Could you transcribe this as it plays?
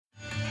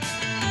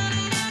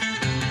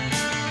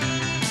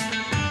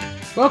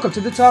Welcome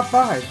to the Top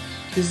 5.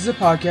 This is a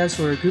podcast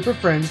where a group of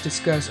friends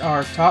discuss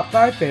our top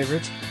 5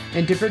 favorites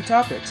and different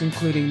topics,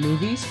 including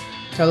movies,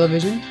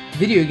 television,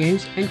 video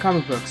games, and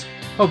comic books.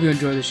 Hope you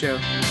enjoy the show.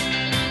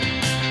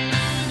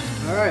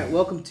 Alright,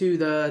 welcome to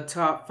the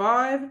Top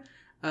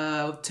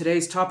 5.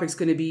 Today's topic is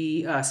going to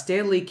be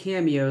Stan Lee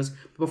Cameos.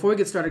 But before we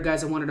get started,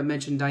 guys, I wanted to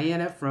mention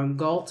Diana from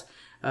Galt.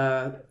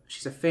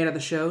 She's a fan of the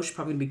show. She's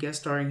probably going to be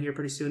guest starring here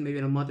pretty soon, maybe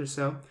in a month or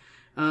so.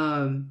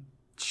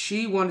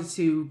 She wanted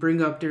to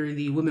bring up during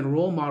the Women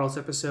Role Models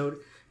episode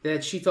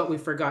that she thought we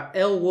forgot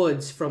Elle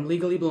Woods from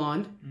Legally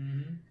Blonde.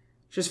 Mm-hmm.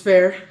 Just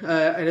fair.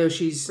 I know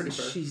she's so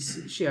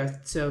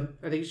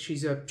I think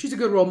she's a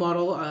good role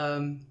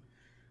model.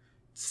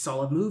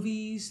 Solid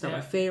movies, not my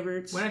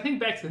favorites. When I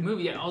think back to the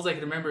movie, all I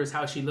can remember is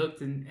how she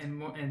looked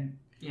and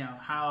you know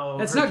how.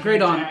 That's not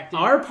great on acted.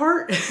 our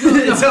part.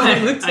 That's how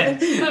it looks like.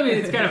 I mean,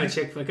 it's kind of a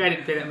chick flick. I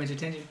didn't pay that much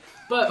attention,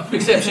 but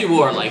except she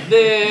wore it like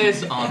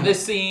this on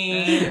this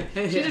scene.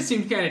 She just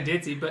seemed kind of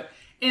ditzy, but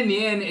in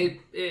the end,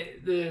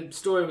 the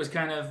story was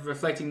kind of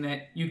reflecting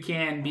that you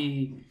can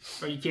be,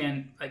 or you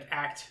can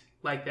act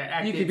like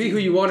that. You can be who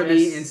you want to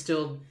be and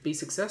still be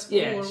successful.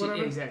 Yeah, or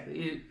whatever. Exactly.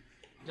 You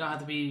don't have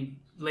to be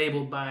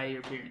labeled by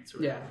your appearance.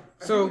 Yeah.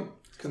 So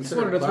it's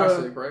considered a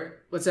classic, right?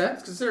 What's that?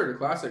 It's considered a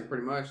classic,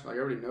 pretty much. Like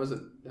everybody knows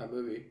that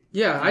movie.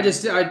 Yeah, and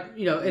it's.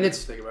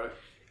 Think about it.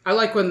 I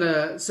like when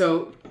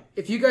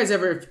if you guys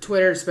ever,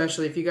 Twitter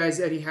especially, if you guys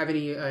have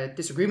any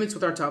disagreements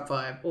with our top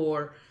 5,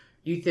 or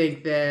you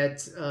think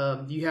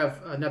that you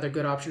have another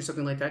good option or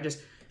something like that,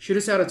 just shoot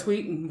us out a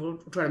tweet and we'll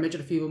try to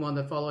mention a few of them on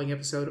the following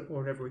episode or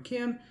whatever we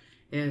can.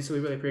 And so we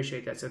really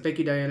appreciate that. So thank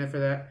you, Diana, for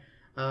that.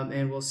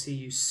 And we'll see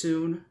you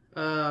soon.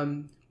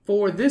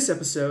 For this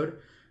episode,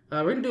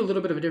 we're going to do a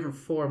little bit of a different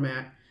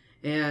format.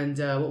 And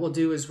what we'll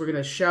do is we're going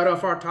to shout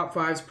off our top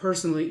 5s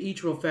personally,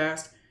 each real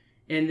fast.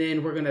 And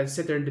then we're going to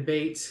sit there and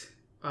debate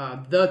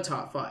the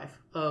top 5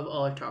 of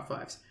all our top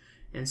 5s.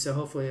 And so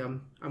hopefully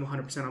I'm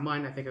 100% on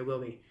mine. I think I will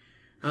be.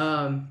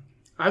 I'm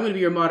going to be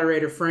your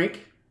moderator,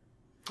 Frank.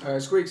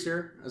 Squeaks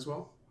here as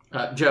well.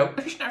 Joe.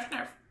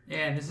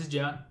 Yeah, this is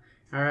John.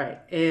 All right.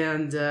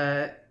 And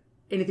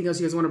anything else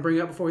you guys want to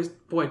bring up before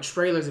Boy,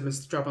 trailers have been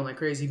dropping like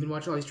crazy. You been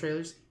watching all these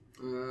trailers?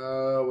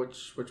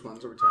 Which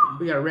ones are we talking?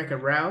 We got Wreck-It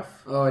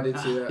Ralph. Oh, I did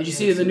see that. Did you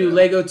see the new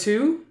Lego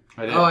 2?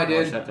 I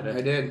did.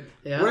 I did.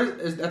 Yeah. What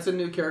is that's a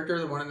new character,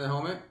 the one in the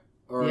helmet?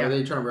 Or are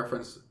they trying to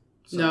reference?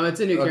 No, it's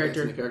a new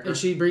character. It's a new character. And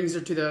she brings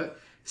her to the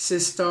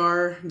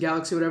Sistar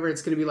Galaxy, whatever.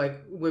 It's going to be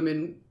like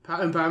women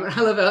empowerment.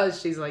 I love how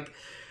she's like,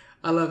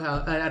 I love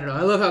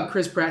how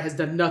Chris Pratt has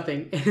done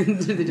nothing and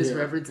they just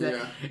reference that.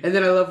 Yeah. And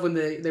then I love when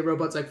the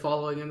robot's like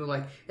following him. They're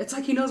like, it's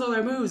like he knows all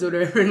their moves or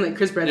whatever. And like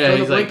Chris Pratt's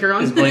throwing the blinker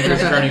on. His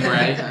blinker's turning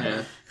right.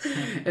 Yeah.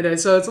 And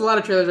so it's a lot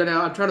of trailers right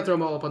now. I'm trying to throw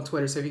them all up on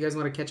Twitter. So if you guys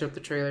want to catch up the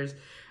trailers,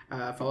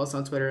 follow us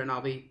on Twitter and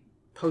I'll be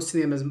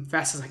posting them as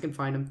fast as I can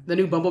find them. The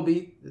new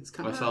Bumblebee.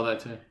 I saw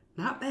that too.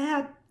 Not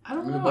bad. I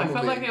don't know. I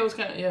felt like it was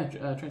kind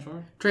of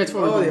Transformers.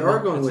 Oh, they are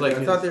going with like it.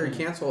 I thought they were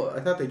canceled.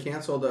 I thought they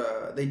canceled.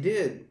 They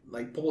did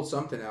pull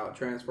something out.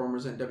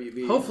 Transformers and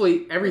WB.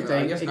 Hopefully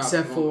everything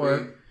except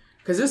for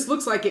because this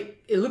looks like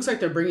it looks like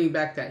they're bringing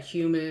back that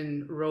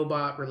human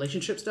robot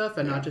relationship stuff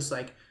and not just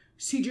like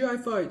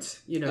CGI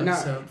fights. You know.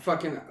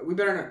 And we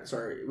better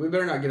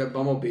not get a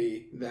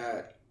Bumblebee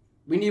that.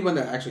 We need one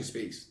that actually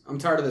speaks. I'm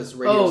tired of this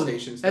radio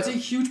station stuff. That's a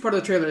huge part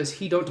of the trailer is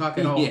he don't talk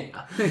at all.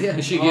 Yeah.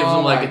 And she gives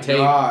him like a tape.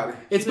 God.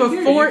 It's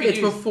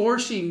before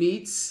she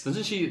meets...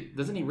 Doesn't he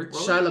Rickroll?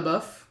 Shia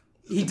LaBeouf.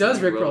 He does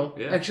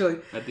Rickroll, actually.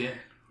 At the end.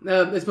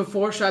 It's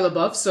before Shia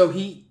LaBeouf, so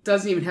he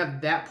doesn't even have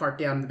that part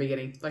down in the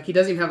beginning. Like, he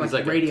doesn't even have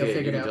like radio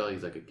figured out. You can tell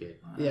he's like a kid.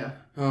 Yeah.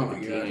 Oh my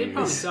God. They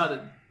probably saw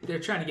that they're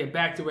trying to get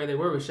back to where they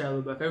were with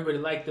Shia LaBeouf. Everybody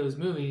liked those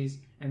movies,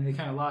 and they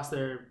kind of lost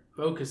their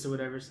focus or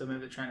whatever, so maybe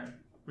they're trying to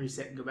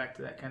reset and go back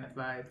to that kind of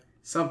vibe.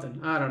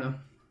 Something. I don't know.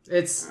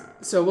 It's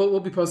so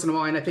we'll be posting them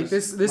online. I think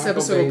this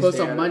episode will post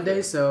on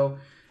Monday, so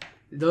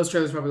those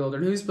trailers are probably older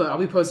news, but I'll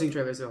be posting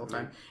trailers the whole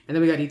time. And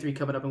then we got E3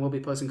 coming up, and we'll be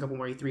posting a couple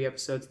more E3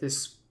 episodes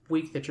this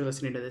week that you're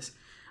listening to this.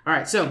 All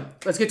right, so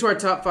let's get to our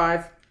top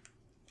 5.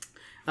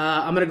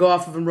 I'm going to go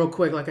off of them real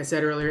quick, like I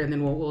said earlier, and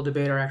then we'll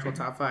debate our actual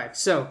top 5.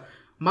 So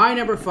my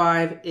number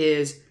 5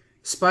 is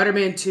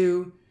Spider-Man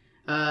 2.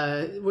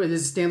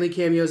 This is Stan Lee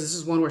Cameos. This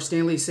is one where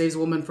Stan Lee saves a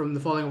woman from the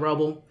falling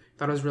rubble.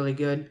 Thought it was really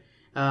good.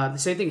 The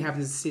same thing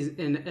happens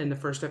in the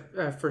first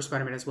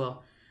Spider-Man as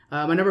well.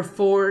 My number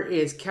 4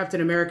 is Captain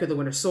America: The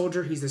Winter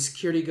Soldier. He's the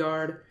security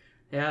guard.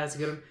 Yeah, that's a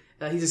good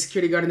one. He's a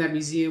security guard in that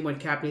museum when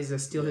Cap needs to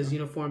steal his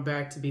uniform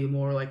back to be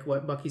more like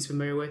what Bucky's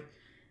familiar with.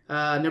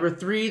 Number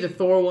 3, the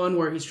Thor one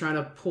where he's trying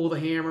to pull the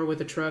hammer with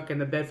the truck and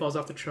the bed falls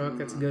off the truck.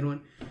 That's a good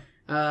one.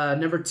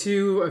 Number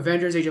 2,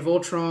 Avengers: Age of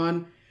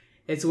Ultron.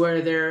 It's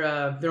where they're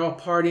all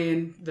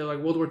partying. They're like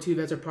World War II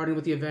vets are partying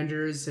with the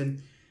Avengers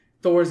and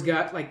Thor's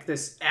got like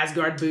this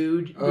Asgard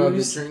booze. Oh,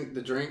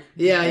 the drink?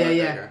 Yeah.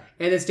 Okay.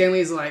 And then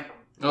Stanley's like,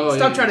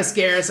 stop trying to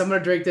scare us. I'm going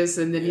to drink this.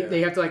 And then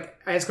they have to like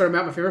escort him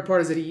out. My favorite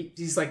part is that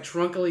he's like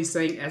drunkily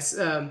saying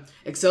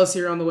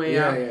Excelsior on the way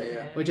out.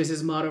 Yeah. Which is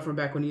his motto from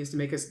back when he used to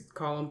make us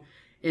call him.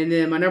 And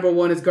then my number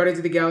 1 is Guardians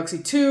of the Galaxy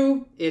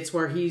 2. It's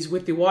where he's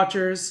with the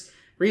Watchers.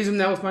 Reason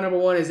that was my number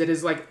 1 is it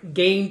is like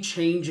game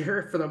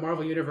changer for the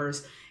Marvel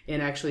Universe. And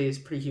actually is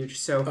pretty huge.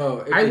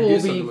 So I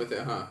will be with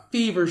it,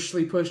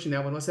 feverishly pushing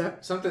that one. What's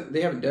that? Something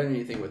they haven't done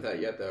anything with that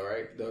yet, though,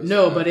 right?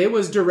 No, but it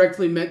was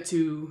directly meant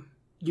to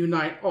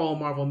unite all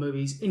Marvel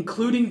movies,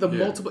 including the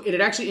multiple. It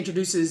actually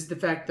introduces the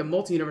fact the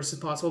multi-universe is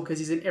possible because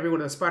he's in every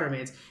one of the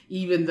Spider-Mans,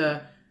 even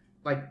the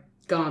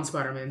gone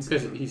Spider-Mans.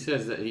 Because he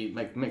says that he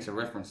makes a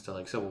reference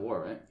to Civil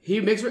War, right? He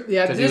makes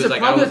there's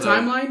probably a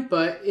timeline,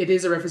 but it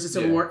is a reference to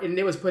Civil War, and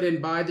it was put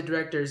in by the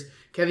directors.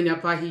 Kevin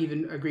Feige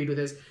even agreed with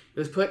this. It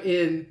was put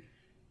in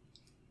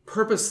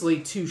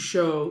purposely to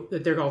show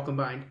that they're all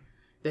combined,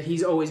 that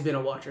he's always been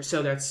a Watcher, so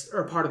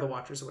or part of the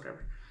Watchers or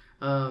whatever.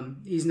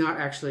 He's not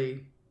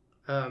actually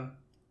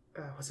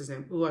what's his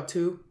name,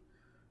 Uatu,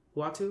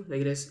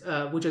 like it is,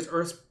 which is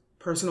Earth's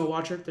personal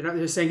Watcher.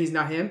 They're saying he's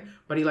not him,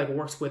 but he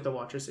works with the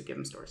Watchers to give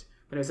him stories.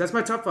 But anyways, that's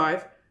my top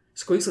 5.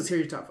 Squeaks, let's hear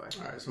your top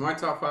 5. All right, so my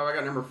top 5, I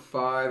got number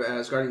 5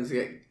 as Guardians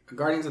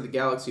of the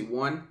Galaxy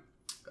 1.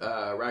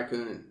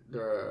 Rocket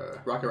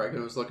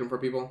Raccoon was looking for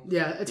people.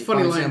 Yeah, it's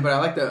funny line. But I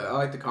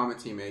like the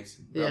comments he makes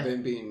about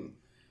him being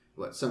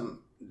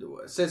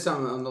said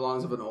something on the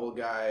lungs of an old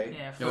guy.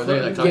 Yeah,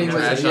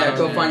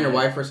 go find your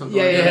wife or something.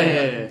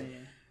 Yeah.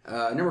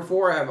 Number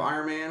 4, I have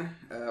Iron Man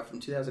from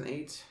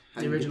 2008.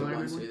 The original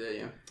Iron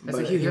Man. That's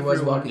a Hugh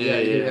Hefner one. Hugh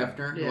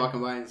Hefner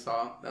walking by and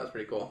saw. That was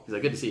pretty cool. He's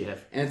like, good to see you,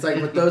 Hef. And it's like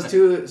with those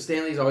two,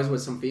 Stan Lee's always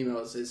with some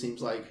females. It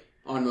seems like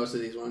on most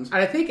of these ones.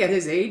 And I think at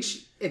his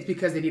age, it's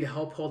because they need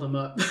help hold him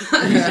up.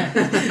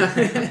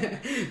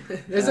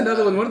 There's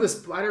another one. One of the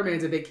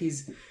Spider-Mans, I think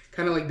he's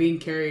kind of being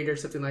carried or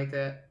something like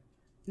that.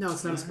 No,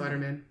 it's not a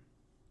Spider-Man.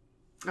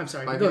 I'm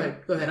sorry. Go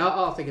ahead.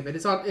 I'll think of it.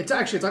 It's on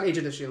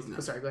Agent of Shield. No.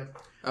 Oh, sorry. Go ahead.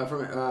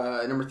 From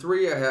number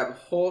 3, I have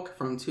Hulk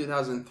from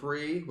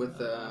 2003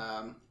 with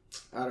I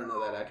don't know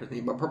that actor's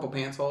name, but Purple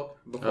Pants Hulk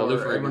before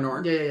Edward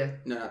Norton. Yeah.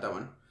 No, not that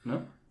one.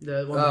 No.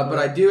 The one but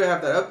I do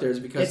have that up there is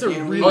because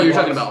Stan Lee. You're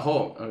talking about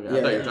Hulk. Okay,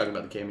 I thought you were talking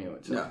about the cameo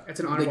itself. No, it's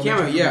an honorable. The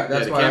cameo,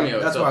 that's why.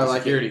 That's why I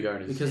like security it.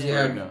 Guard because you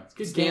have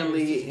Stan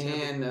Lee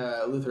and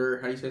Luther.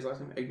 How do you say his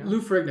last name?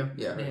 Lou Ferrigno.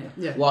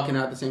 Yeah. Walking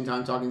out at the same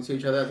time, talking to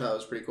each other. I thought that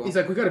was pretty cool. He's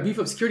like, we got to beef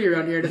up security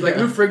around here. It's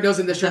Lou Ferrigno's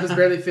in the shirt that's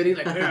barely fitting.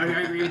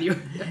 I agree with you.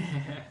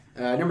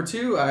 Number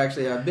 2, I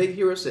actually have Big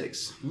Hero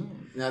 6.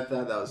 I thought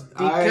that was.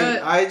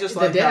 I just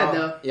like the dad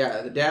though.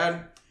 Yeah, the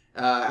dad.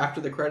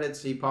 After the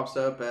credits, he pops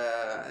up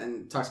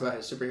and talks about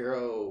his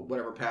superhero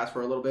whatever past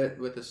for a little bit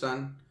with his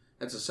son.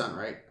 That's his son,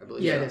 right? I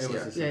believe. Yeah, it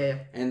is. Yeah.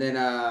 And then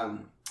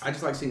I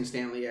just like seeing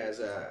Stan Lee as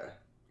a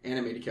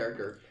animated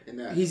character in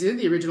that. He's in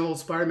the original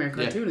Spider-Man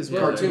cartoon as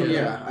well.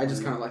 I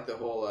just kind of like the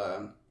whole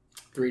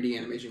 3D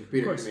animation,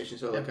 computer animation,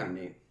 so it looked kind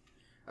of neat.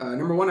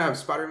 Number 1, I have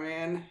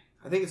Spider-Man.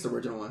 I think it's the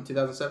original one,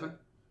 2007,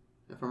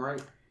 if I'm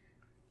right.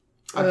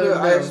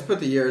 I just put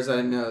the years. I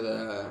didn't know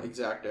the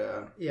exact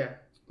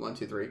 1,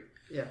 2, 3.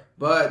 Yeah.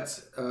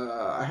 But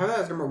I have that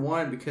as number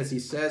 1 because he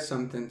says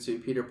something to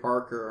Peter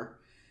Parker,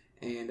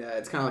 and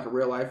it's kind of like a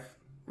real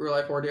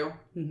life ordeal.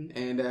 Mm-hmm.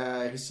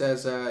 And he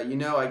says,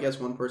 I guess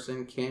one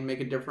person can make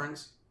a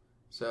difference.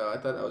 So I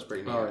thought that was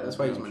pretty neat. That's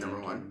why he's my number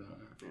 1.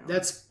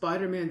 That's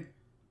Spider-Man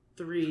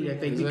 3, I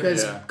think,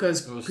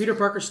 because Peter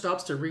Parker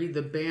stops to read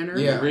the banner.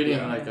 Yeah, he's reading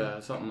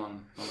something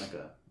on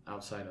a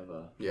outside of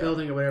a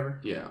building or whatever.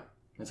 Yeah,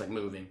 it's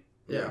moving.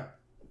 Yeah.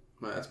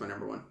 Well, that's my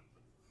number 1.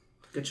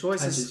 Good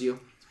choices. This is you.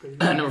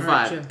 Number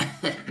 5,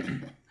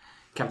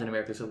 Captain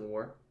America: Civil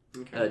War.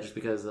 Okay. Just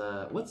because,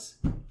 what's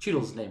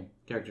Cheadle's name?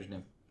 Character's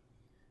name?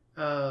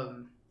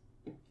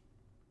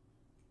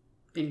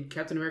 In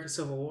Captain America: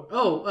 Civil War.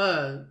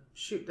 Oh,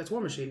 shoot, that's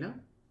War Machine, no?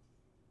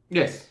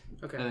 Yes.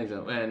 Okay. I think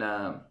so. And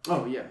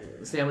yeah.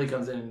 Stan Lee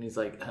comes in and he's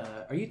like,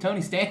 "Are you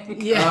Tony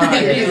Stank?" Yeah.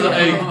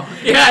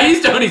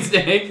 He's Tony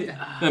Stank.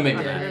 That made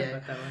me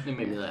laugh. It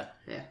made me laugh.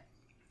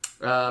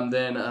 Yeah.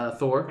 Then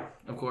Thor,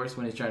 of course,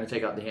 when he's trying to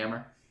take out the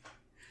hammer.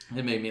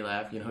 It made me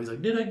laugh. He's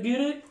like, "Did I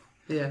get it?"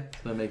 Yeah.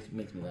 That makes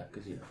me laugh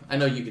because I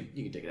know you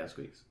could take it out,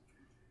 Squeaks.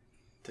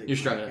 You're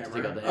strong enough to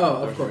take out the hammer.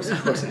 Oh, of course.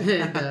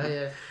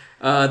 Yeah.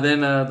 Then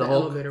the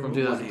Hulk from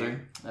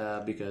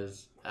 2003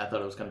 because I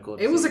thought it was kind of cool.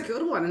 It was a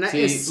good one, and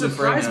it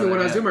surprised me when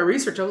I was doing my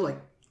research. I was like,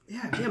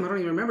 "Yeah, damn, I don't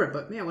even remember it,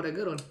 but man, what a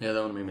good one." Yeah,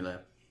 that one made me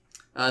laugh.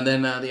 And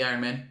then the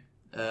Iron Man.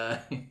 When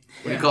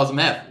he calls him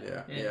F.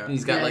 Yeah.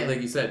 He's got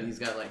like you said, he's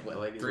got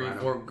 3 or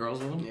 4 girls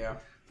with him. Yeah.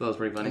 That was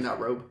pretty funny. In that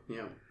robe.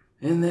 Yeah.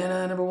 And then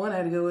number 1, I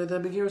had to go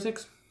with Big Hero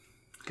 6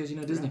 because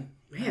Disney.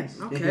 Man,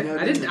 okay.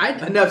 I didn't.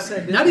 Enough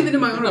said. Not even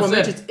in my honorable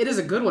mentions. It is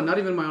a good one. Not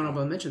even in my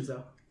honorable mentions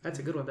though. That's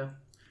a good one though. All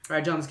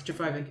right, John, let's get your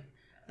 5 in.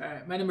 All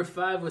right, my number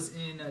 5 was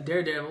in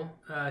Daredevil.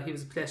 He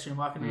was a pedestrian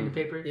walking in the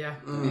paper. Yeah.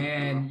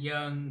 And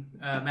young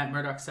Matt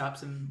Murdock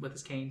stops him with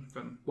his cane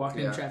from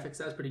walking in traffic.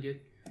 So that was pretty good.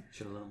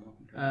 Should have let him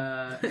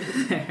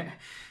walk.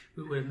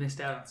 We would have missed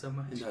out on so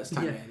much. No, it's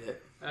time to end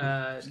it.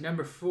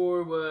 Number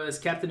 4 was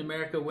Captain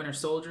America: Winter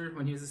Soldier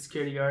when he was a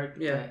security guard.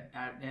 Yeah.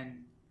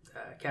 And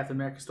Captain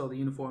America stole the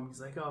uniform.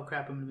 He's like, "Oh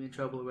crap, I'm gonna be in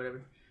trouble" or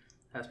whatever.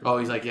 Oh,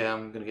 he's like, yeah,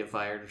 I'm gonna get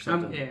fired or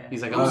something. Yeah.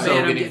 He's like,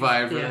 I'm getting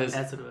fired for this.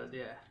 That's what it was.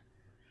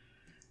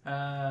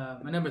 Yeah.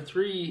 My number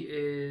 3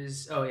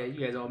 is you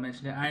guys all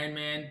mentioned it. Iron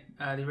Man,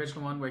 the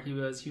original one where he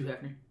was Hugh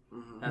Hefner.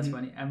 Mm-hmm. That's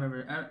funny. I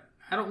remember.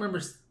 I don't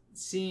remember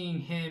seeing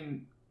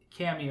him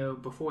cameo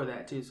before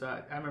that too. So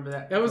I remember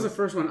that. That was the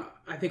first one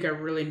I think I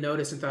really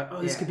noticed and thought,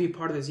 oh, this could be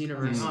part of this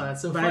universe. Oh,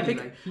 that's so but funny. I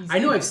think I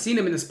know I've seen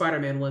him in the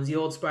Spider-Man ones, the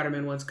old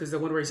Spider-Man ones, because the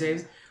one where he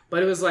saves.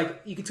 But it was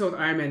like, you could tell with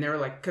Iron Man, they were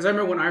like, because I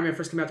remember when Iron Man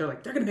first came out, they're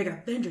like, they're going to make an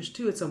Avengers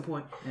 2 at some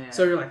point. Yeah.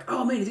 So you're like,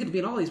 oh man, he's going to be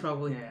in all these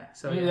probably. Yeah.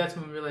 So maybe that's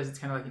when we realized it's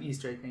kind of like an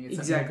Easter egg thing. It's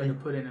something they're going to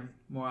put in him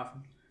more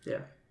often. Yeah.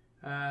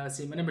 Let's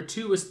see. My number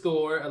 2 was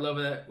Thor. I love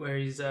that where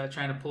he's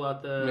trying to pull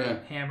out the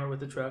hammer with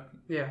the truck.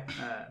 Yeah.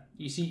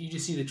 You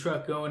just see the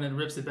truck going and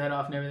rips the bed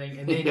off and everything,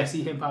 and then you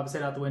see him pop his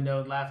head out the window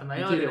and laughing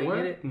like, "Oh, did I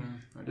get it?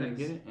 I didn't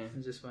get it." Yeah.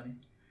 It's just funny.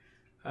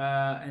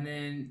 And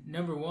then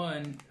number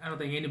 1, I don't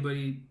think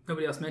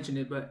nobody else mentioned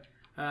it, but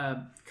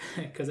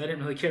because I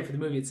didn't really care for the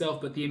movie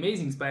itself, but the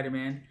Amazing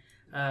Spider-Man.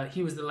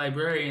 He was the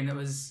librarian that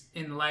was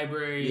in the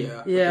library.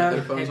 Yeah.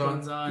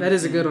 Headphones on. That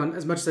is a good one.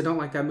 As much as I don't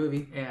like that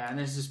movie. Yeah, and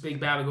there's this big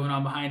battle going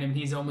on behind him.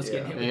 He's almost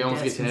getting hit. He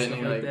almost gets hit, and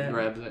he like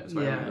grabs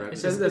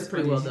it. That's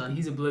pretty well done.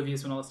 He's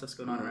oblivious when all this stuff's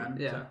going on around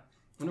him. Yeah. So.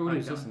 I wonder what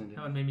he's listening to.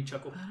 That one made me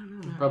chuckle. I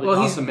don't know. Probably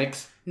awesome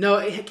mix. No,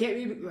 it can't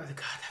be. God,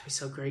 that'd be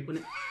so great,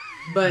 wouldn't it?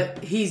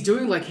 But he's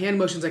doing like hand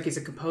motions like he's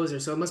a composer,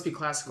 so it must be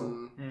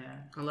classical. Yeah.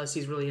 Unless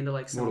he's really into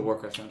like some... World of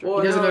Warcraft soundtrack. Well,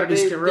 he doesn't know how to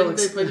do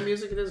Skrillex. They play the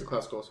music. It is a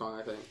classical song,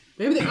 I think.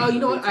 Maybe they... Oh, you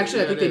know what?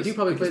 Actually, I think they do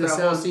probably play the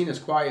sound. That whole scene is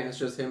quiet and it's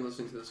just him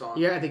listening to the song.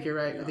 Yeah, I think you're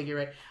right. I think you're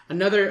right.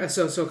 Another...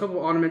 So a couple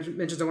of honorable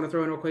mentions I want to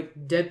throw in real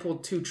quick.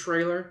 Deadpool 2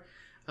 trailer.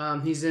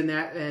 He's in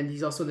that, and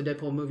he's also in the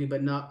Deadpool movie,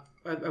 but not...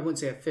 I wouldn't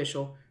say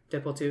official.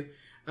 Deadpool 2.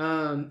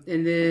 And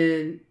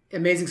then...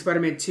 Amazing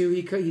Spider-Man 2,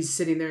 he's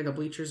sitting there in the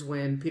bleachers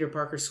when Peter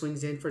Parker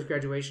swings in for his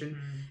graduation.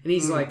 And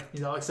he's like...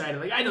 He's all excited.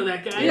 Like, I know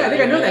that guy. Yeah, I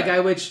think I know that guy,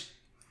 which...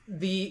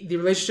 The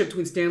relationship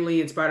between Stan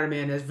Lee and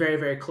Spider-Man is very,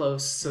 very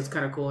close, so it's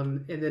kind of cool.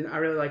 And then I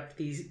really like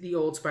the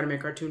old Spider-Man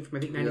cartoon from,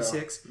 I think,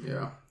 96.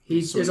 Yeah.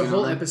 There's a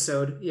whole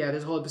episode. Yeah,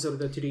 there's a whole episode of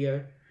the two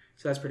together.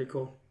 So that's pretty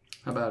cool.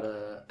 How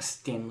about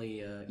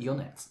Stanley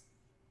Yelnats?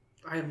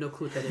 I have no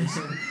clue what that is.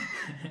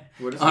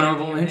 What is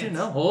honorable mention?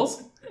 No?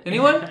 Holes?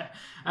 Anyone?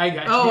 I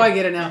got you. Oh, I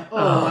get it now.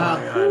 Oh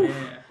wow.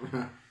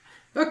 Yeah.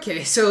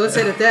 Okay, so let's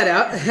edit that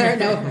out.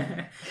 Now,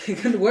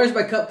 where's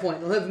my cut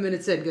point? 11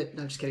 minutes in. Good.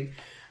 No, I'm just kidding.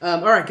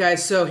 All right,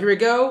 guys. So here we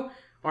go.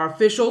 Our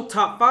official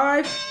top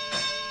 5.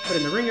 Put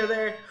in the ringer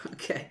there.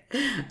 Okay.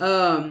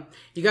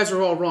 You guys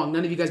are all wrong.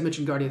 None of you guys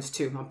mentioned Guardians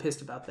 2. I'm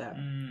pissed about that.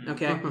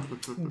 Okay.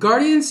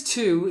 Guardians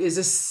 2 is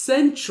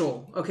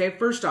essential. Okay.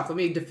 First off, let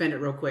me defend it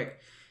real quick.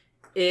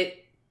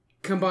 It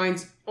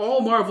combines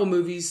all Marvel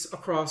movies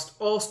across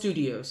all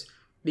studios.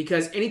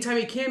 Because anytime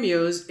he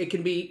cameos, it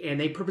can be, and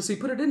they purposely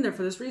put it in there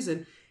for this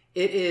reason,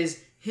 it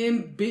is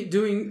him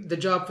doing the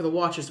job for the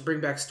Watchers to bring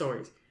back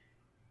stories.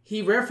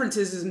 He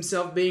references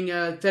himself being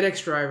a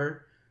FedEx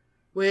driver,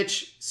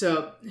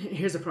 so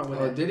here's the problem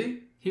with that. Did he?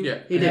 He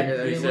did.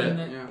 He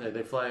said,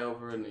 they fly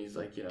over and he's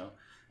like,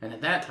 and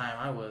at that time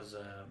I was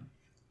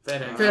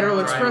Federal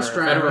Express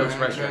driver. Federal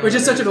Express driver. Which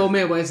is such an old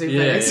man way of saying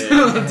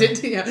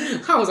FedEx.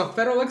 Yeah. I was a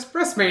Federal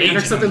Express man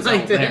or something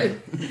like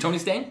that. Tony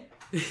Stain?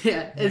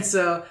 Yeah, and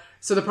so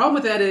the problem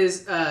with that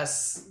is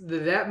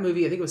that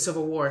movie, I think it was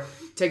Civil War,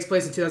 takes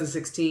place in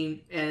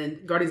 2016,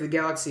 and Guardians of the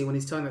Galaxy, when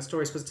he's telling that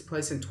story, is supposed to take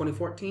place in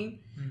 2014.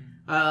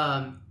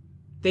 I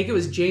think it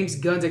was James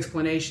Gunn's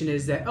explanation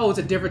is that, it's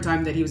a different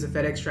time that he was a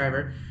FedEx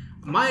driver.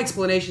 My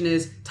explanation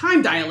is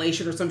time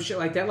dilation or some shit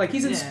like that. Like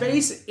he's in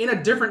space in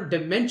a different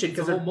dimension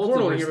because there's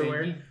portal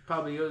everywhere. He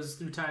probably goes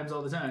through times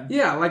all the time.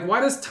 Yeah, like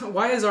why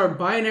is our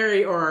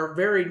binary or our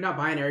very, not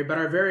binary, but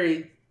our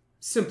very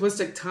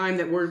simplistic time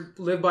that we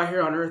live by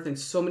here on Earth, and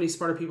so many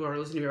smarter people are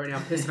listening to me right now.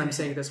 I'm pissed that I'm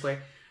saying it this way.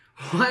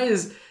 Why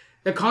is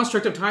the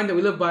construct of time that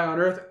we live by on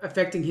Earth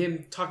affecting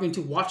him talking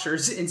to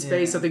Watchers in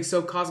space, something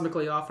so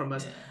cosmically off from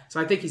us? So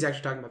I think he's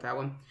actually talking about that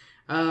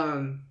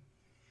one.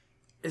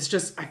 It's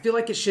just, I feel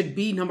like it should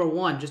be number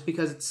 1 just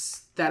because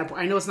it's that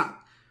important. I know it's not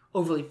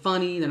overly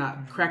funny, they're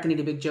not cracking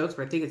any big jokes,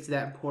 but I think it's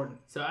that important.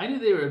 So I knew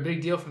they were a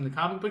big deal from the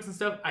comic books and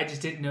stuff. I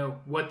just didn't know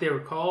what they were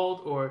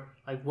called or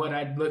like what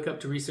I'd look up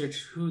to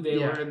research who they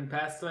were in the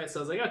past. So I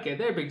was like, okay,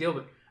 they're a big deal,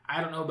 but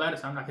I don't know about it,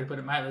 so I'm not going to put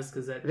it in my list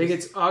because I think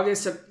it's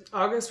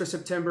August or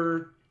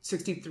September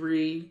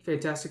 63,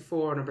 Fantastic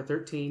Four, number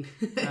 13.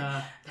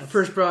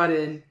 First brought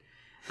in,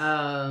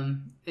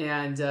 and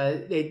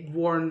they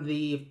warned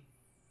the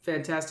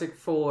Fantastic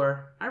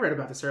Four. I read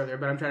about this earlier,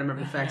 but I'm trying to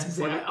remember the facts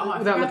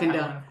without looking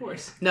down. One, of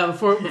course. No,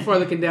 before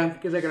looking down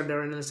because I got it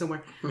down in there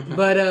somewhere.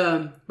 But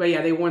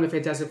yeah, they warned the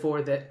Fantastic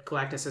Four that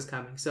Galactus is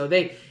coming. So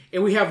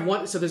we have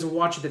one. So there's a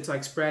Watcher that's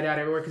like spread out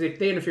everywhere because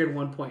they interfered at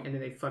one point and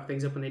then they fucked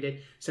things up when they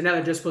did. So now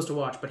they're just supposed to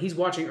watch, but he's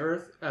watching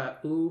Earth.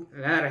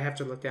 That I have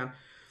to look down.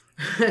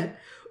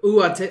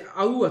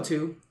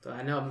 Uatu.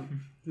 I know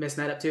I'm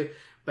messing that up too.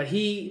 But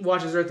he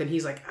watches Earth and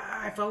he's like,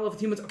 I fell in love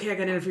with humans. Okay, I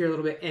got to interfere a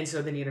little bit. And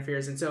so then he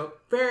interferes. And so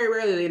very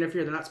rarely they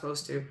interfere. They're not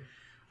supposed to.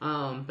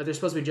 but they're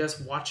supposed to be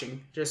just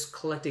watching, just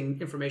collecting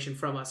information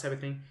from us,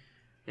 everything.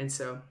 And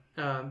so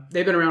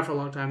they've been around for a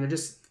long time. They're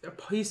just a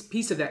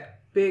piece of that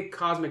big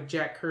cosmic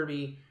Jack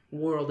Kirby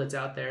world that's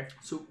out there.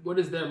 So what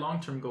is their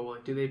long-term goal?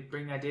 Like, do they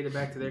bring that data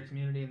back to their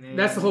community? And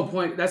that's the whole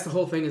point. That's the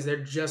whole thing, is they're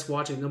just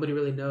watching. Nobody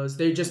really knows.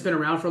 They've just been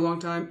around for a long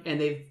time,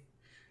 and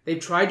they've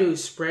tried to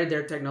spread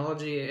their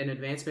technology and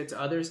advancement to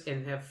others,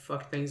 and have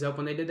fucked things up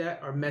when they did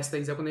that, or messed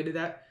things up when they did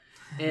that.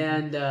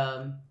 And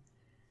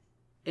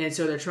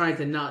so they're trying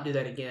to not do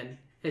that again.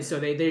 And so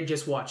they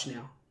just watch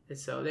now. And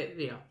so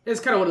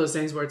it's kind of one of those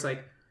things where it's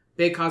like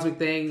big cosmic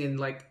thing, and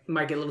like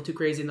might get a little too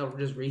crazy, and they'll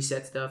just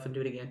reset stuff and do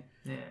it again.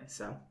 Yeah.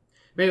 So,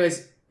 but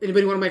anyways,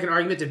 anybody want to make an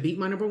argument to beat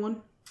my number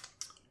one?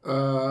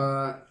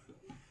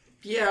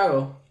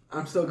 Yeah,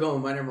 I'm still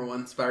going with my number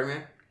one,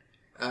 Spider-Man.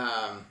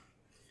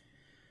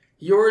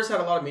 Yours had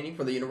a lot of meaning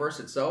for the universe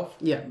itself.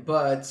 Yeah.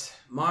 But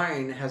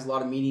mine has a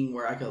lot of meaning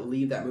where I could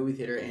leave that movie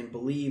theater and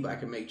believe I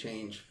can make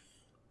change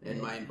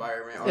in my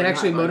environment. Or it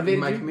actually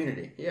motivated my you?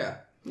 community. Yeah.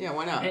 Yeah,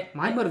 why not?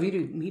 Mine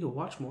motivated me to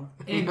watch more.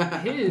 And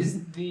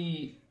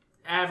the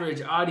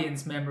average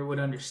audience member would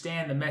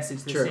understand the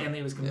message that Stan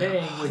Lee was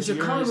conveying, which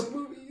yours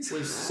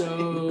was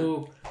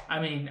so...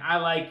 I mean, I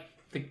like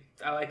the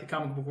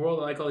comic book world,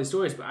 I like all these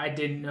stories, but I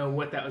didn't know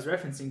what that was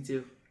referencing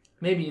to.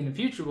 Maybe in the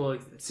future we'll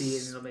see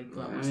it and it'll make a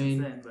lot more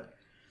sense then. But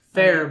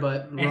fair,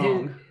 but wrong.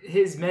 And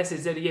his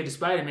message that he gave to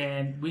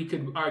Spider-Man, we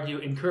could argue,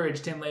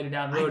 encouraged him later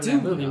down the road in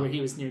that movie where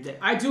he was near death.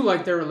 I do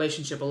like their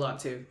relationship a lot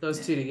too.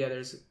 Those two together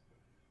is...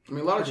 I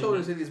mean, a lot of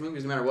children see these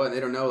movies no matter what, and they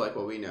don't know like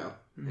what we know.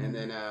 Mm-hmm. And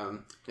then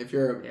if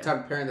you're a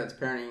type of parent that's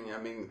parenting,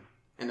 I mean,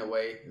 in a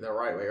way, the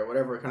right way, or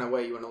whatever kind of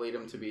way you want to lead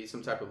them to be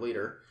some type of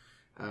leader,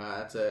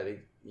 that's a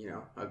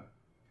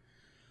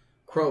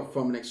quote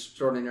from an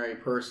extraordinary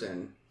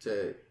person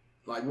to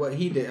like what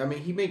he did. I mean,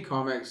 he made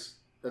comics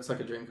that's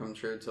like a dream come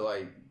true to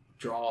like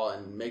draw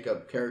and make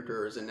up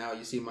characters, and now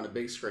you see him on a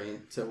big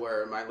screen to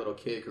where my little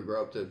kid could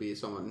grow up to be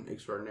someone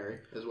extraordinary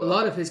as well. A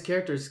lot of his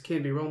characters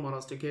can be role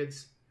models to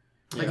kids.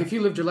 Like, if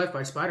you lived your life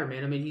by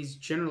Spider-Man, I mean, he's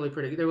generally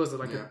pretty good. There was,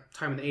 like, a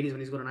time in the 80s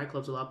when he's going to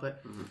nightclubs a lot,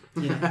 but,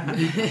 you know.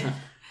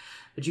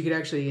 But you could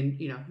actually,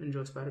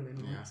 enjoy Spider-Man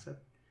and all that stuff.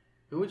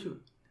 Who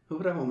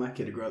would I want my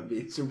kid to grow up to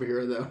be a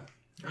superhero, though?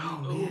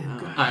 Oh,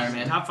 man. Iron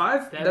Man. Top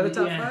five? Another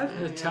top five?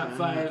 The top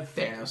five.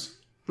 Thanos.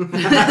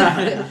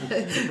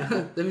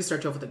 Let me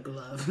start you off with a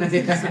glove. But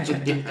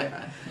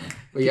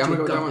yeah, I'm going to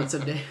go with that one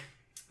someday.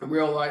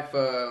 Real life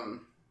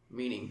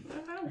meaning.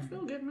 I don't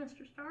feel good,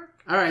 Mr.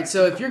 Stark. All right,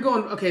 so if you're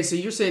going... Okay, so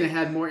you're saying it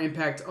had more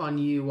impact on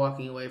you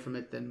walking away from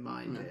it than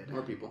mine did.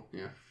 More people,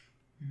 yeah.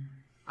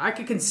 I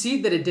could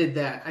concede that it did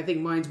that. I think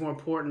mine's more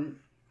important.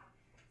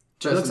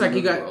 It looks like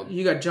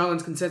you got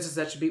John's consensus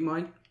that should beat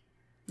mine.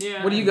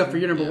 Yeah. What do you got for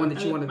your number one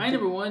that you wanted? My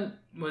number one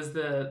was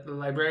the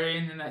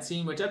librarian in that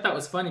scene, which I thought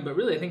was funny, but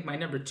really I think my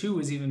number two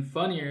was even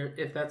funnier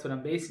if that's what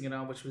I'm basing it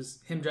on, which was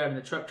him driving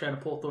the truck trying to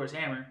pull Thor's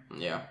hammer.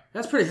 Yeah.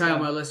 That's pretty high on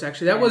my list,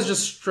 actually. That was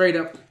just straight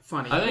up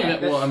funny. I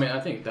think I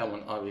think that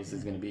one obviously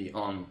is going to be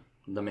on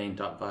the main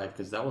top five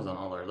because that was on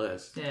all our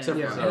lists. Yeah, So,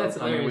 that's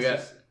I mean, we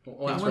got...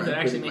 ones that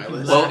actually make you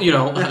well,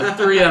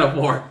 3 out of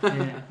 4.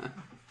 Yeah.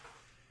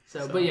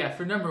 So, but yeah,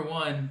 for number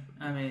one,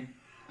 I mean,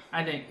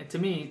 I think, to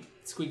me,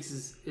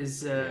 Squeaks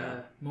is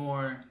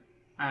more,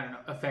 I don't know,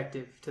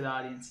 effective to the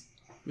audience.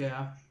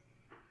 Yeah.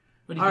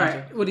 What do you think,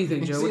 Joe? What do you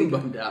think, Joe? What do you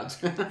bummed out?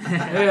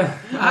 Yeah.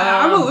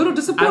 I'm a little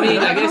disappointed. I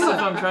mean, I guess if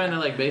I'm trying to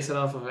like base it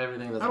off of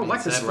everything that's being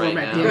said right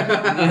now.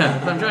 Yeah,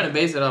 if I'm trying to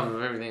base it off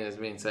of everything that's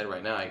being said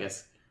right now, I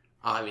guess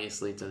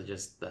obviously to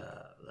just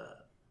the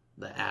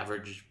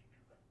average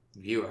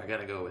viewer, I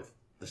gotta go with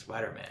the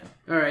Spider-Man.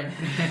 All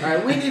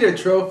right. We need a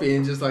trophy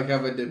and just like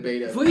have a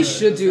debate. We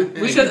should do.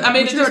 I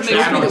mean, it just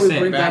makes more sense.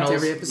 Bring back to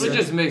every episode. It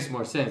just makes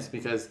more sense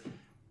because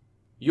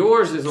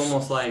yours is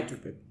almost like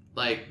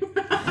what's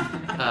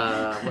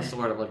the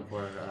word I'm looking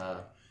for?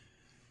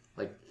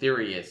 Like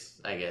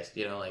serious, I guess.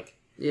 You know, like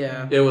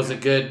it was a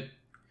good.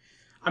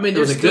 I mean,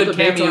 there was a good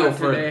cameo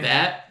for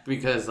that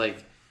because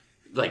like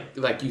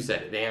you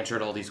said, it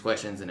answered all these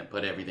questions and it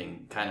put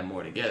everything kind of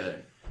more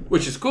together,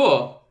 which is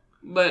cool.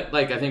 But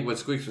like I think what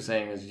Squeaks was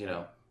saying is,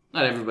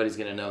 not everybody's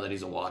gonna know that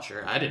he's a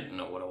watcher. I didn't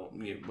know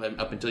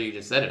up until you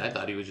just said it. I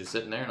thought he was just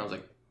sitting there, and I was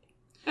like,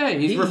 "Hey,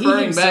 he's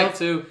referring back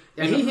to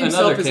he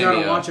himself is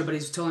not a watcher, but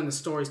he's telling the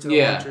stories to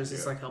the watchers.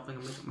 It's like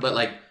helping them." But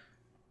like,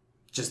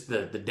 just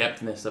the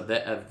depthness of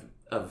that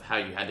of how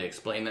you had to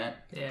explain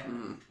that. Yeah,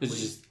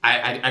 it's just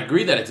I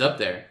agree that it's up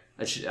there.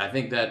 I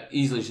think that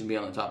easily should be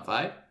on the top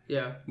 5.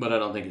 Yeah, but I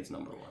don't think it's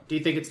number 1. Do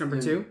you think it's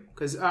number 2?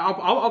 Because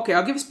I'll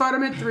give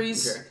Spider-Man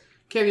 3's. Okay.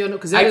 Cameo,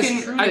 because I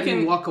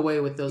can walk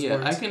away with those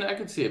words. I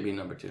can see it being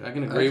number 2. I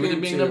can agree with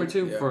it being number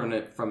 2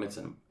 from its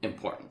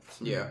importance.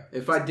 Yeah,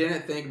 if I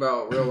didn't think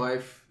about real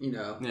life,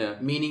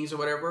 meanings or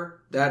whatever,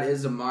 that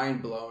is a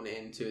mind blown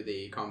into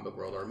the comic book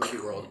world or movie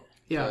world.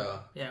 Yeah,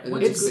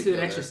 once you go through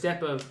the extra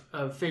step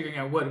of figuring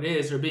out what it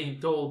is or being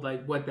told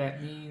like what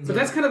that means. But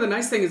that's kind of the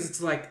nice thing is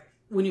it's like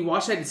when you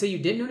watch that and say you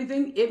didn't know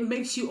anything, it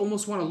makes you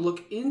almost want to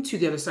look into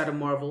the other side of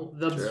Marvel,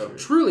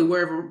 truly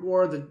where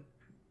the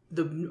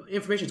the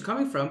information's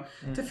coming from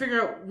to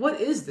figure out what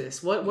is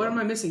this? What am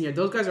I missing here?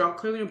 Those guys are all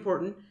clearly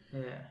important.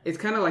 Yeah. It's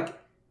kind of like,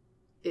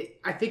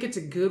 I think it's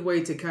a good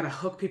way to kind of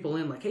hook people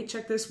in. Like, hey,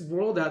 check this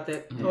world out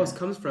that this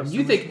comes from.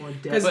 You think,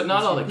 but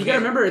not all. You got to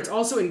remember, it's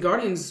also in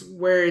Guardians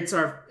where it's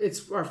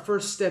our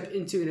first step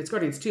into, and it's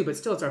Guardians too, but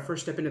still, it's our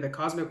first step into the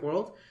cosmic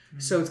world.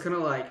 So it's kind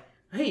of like,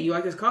 hey, you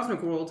like this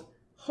cosmic world?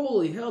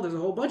 Holy hell, there's a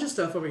whole bunch of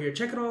stuff over here.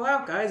 Check it all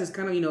out, guys. It's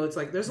kind of, it's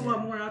like there's a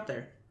lot more out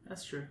there.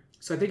 That's true.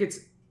 So I think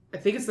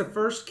it's the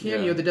first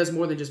cameo that does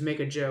more than just make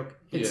a joke.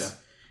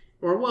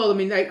 Or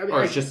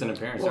it's just an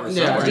appearance.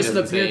 Just an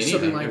appearance,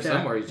 something like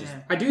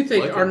that. I do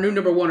think our new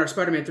number one, our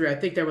Spider-Man 3, I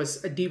think there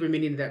was a deeper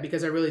meaning to that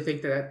because I really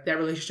think that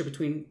relationship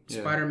between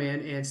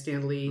Spider-Man and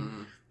Stan Lee,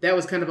 that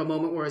was kind of a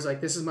moment where it's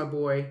like, this is my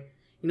boy.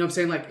 You know what I'm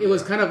saying? Like, it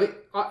was kind of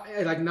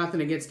like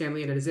nothing against Stan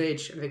Lee and at his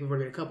age. I think we've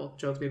already got a couple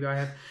jokes, maybe I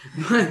have.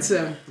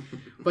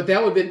 But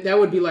that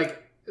would be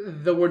like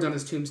the words on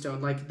his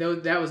tombstone. Like,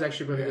 that was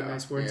actually really good,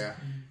 nice words. Yeah.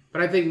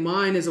 But I think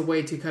mine is a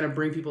way to kind of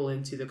bring people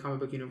into the comic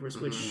book universe,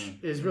 which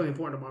is really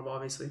important to Marvel,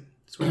 obviously.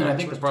 And I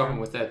think the problem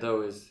with that,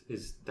 though, is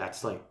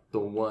that's like the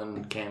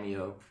one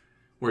cameo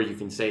where you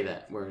can say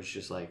that, where it's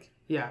just like,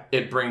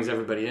 it brings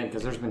everybody in,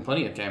 because there's been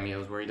plenty of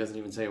cameos where he doesn't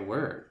even say a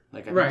word.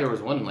 Like, I think there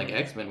was one in, like,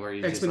 X-Men where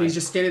he's just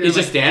standing there. He's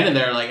just standing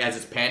there, like, as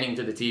it's panning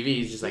to the TV,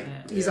 he's just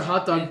like... He's a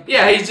hot dog.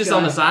 Yeah, he's just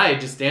on the side,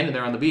 just standing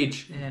there on the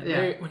beach.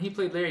 Yeah. When he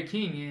played Larry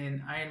King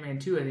in Iron Man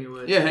 2, I think it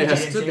was. He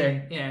just stood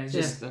there. Yeah, it's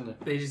just...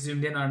 They just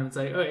zoomed in on him. It's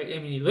like, oh, I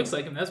mean, he looks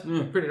like him. That's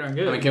pretty darn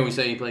good. I mean, can we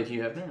say he played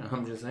Hugh Hefner?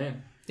 I'm just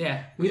saying.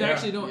 Yeah, we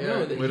actually don't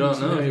know that. We don't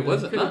know. He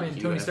wasn't. Could have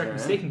been Tony Stark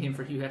mistaking him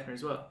for Hugh Hefner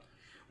as well.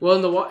 Well,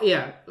 in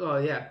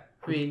the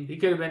I mean, he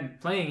could have been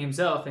playing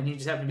himself, and he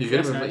just happened to be. He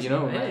could have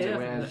been,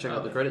 man, check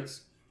out the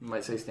credits. You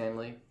might say Stan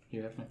Lee,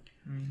 Hugh Hefner.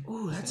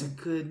 Oh, that's a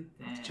good.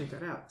 Check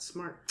that out.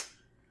 Smart.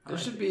 There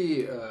should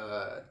be.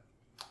 I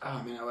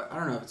don't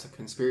know if it's a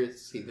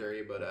conspiracy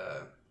theory,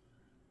 but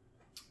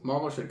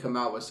Marvel should come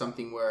out with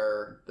something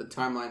where the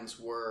timelines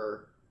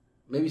were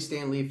maybe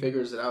Stan Lee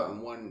figures it out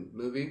in one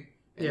movie,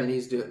 and then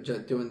he's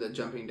doing the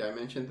jumping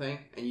dimension thing,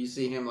 and you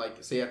see him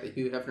like say at the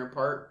Hugh Hefner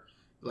part,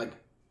 like.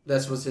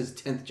 This was his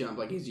 10th jump,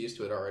 like he's used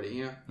to it already,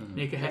 you know.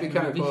 Make a happy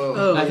kind of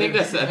cool. I think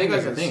that's the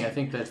thing. I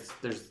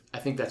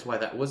think that's why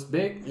that was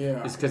big.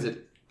 Yeah, is because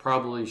it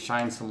probably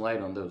shines some light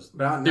on those.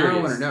 But now I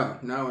want to know.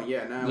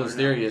 Now those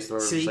theories,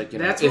 or see, like,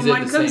 that's where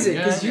mine comes in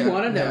because you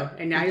want to know,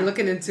 and now you're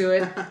looking into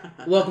it.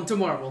 Welcome to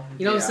Marvel.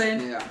 You know what I'm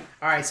saying? Yeah.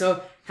 All right.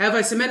 So have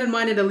I cemented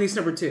mine at least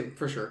number 2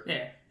 for sure?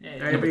 Yeah.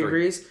 Everybody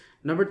agrees.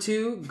 Number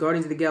 2,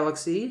 Guardians of the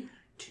Galaxy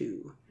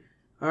 2.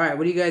 All right.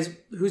 What do you guys?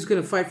 Who's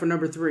gonna fight for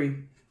number 3?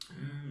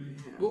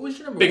 What was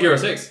your number? Big Hero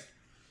 6.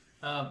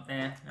 Oh,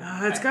 man.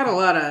 It's got a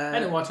lot of... I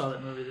didn't watch all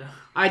that movie, though.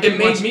 It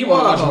makes me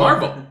want to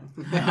watch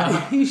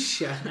Marvel.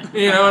 Shut up.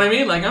 You know what I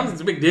mean? Like, I'm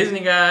a big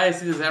Disney guy. I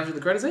see this after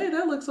the credits. Hey,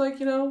 that looks like,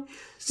 Stan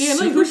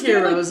Lee.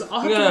 Superheroes.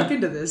 I'll have to look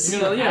into this.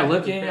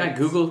 Looking. I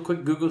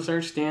quick Google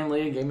search Stan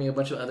Lee. It gave me a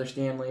bunch of other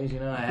Stan Lees.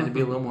 I had to be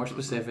a little more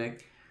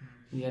specific.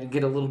 You had to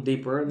get a little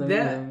deeper. And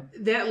then,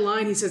 that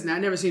line he says, now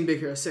I've never seen Big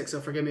Hero 6,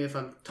 so forgive me if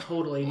I'm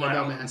totally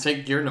dumbass.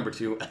 Take your number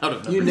 2 out of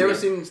number You've never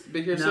seen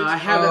Big Hero 6? No, I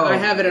have it. I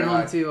have it at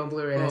home too on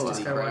Blu-ray. I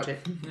just gotta watch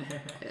it.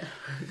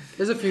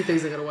 There's a few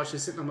things I gotta watch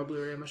just sitting on my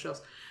Blu-ray on my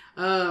shelves.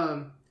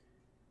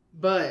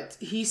 But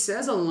he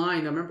says a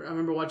line. I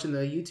remember watching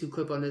the YouTube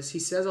clip on this. He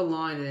says a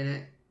line in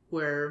it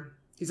where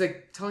he's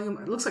like telling him.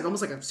 It looks like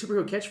almost like a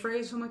superhero catchphrase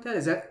or something like that.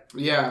 Is that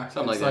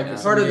something like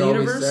that? Part of the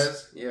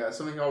universe.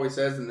 Something he always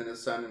says, and then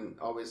his son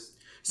always.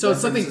 So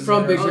it's something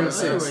from Big Hero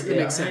 6. It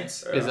makes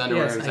sense. His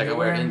underwear is like I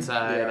wear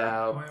inside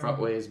out, front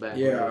ways, back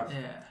ways. Yeah.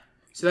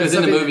 So because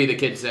in the movie, the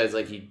kid says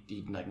like he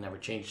like never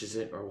changes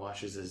it or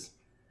washes his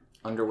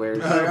underwear,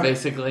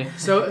 basically.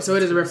 So it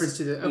is a reference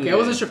to the. Okay, I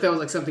wasn't sure if that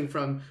was like something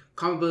from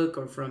comic book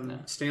or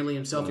from Stan Lee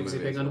himself. He was a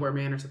big underwear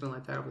man or something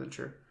like that. I wasn't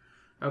sure.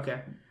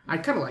 Okay, I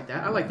kind of like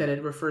that. I like that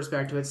it refers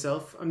back to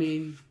itself. I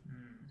mean.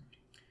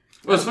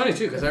 Well, it's funny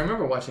too because I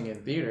remember watching it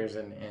in theaters,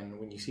 and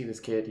when you see this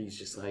kid, he's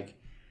just like.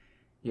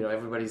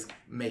 Everybody's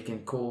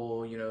making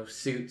cool,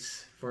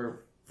 suits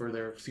for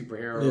their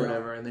superhero or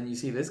whatever, and then you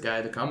see this guy,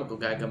 the comical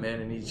guy, come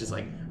in, and he's just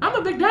like, "I'm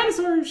a big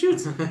dinosaur who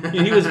shoots."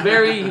 He was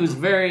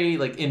very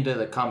like into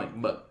the comic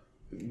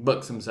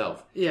books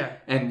himself. Yeah.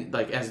 And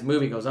like as the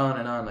movie goes on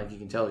and on, like you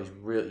can tell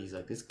he's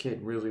like this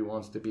kid really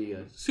wants to be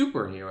a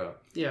superhero.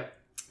 Yeah.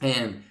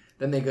 And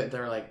then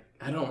they're like,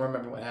 I don't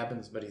remember what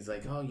happens, but he's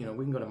like, oh,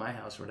 we can go to my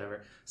house or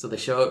whatever. So they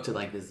show up to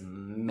like this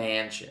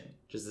mansion,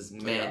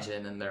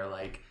 and they're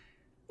like.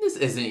 This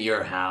isn't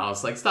your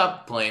house. Like,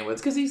 stop playing with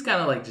it. Because he's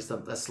kind of like just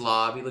a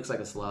slob. He looks like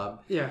a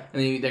slob. Yeah.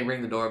 And then they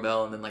ring the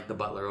doorbell, and then, like, the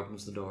butler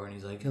opens the door, and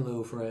he's like,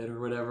 hello, Fred,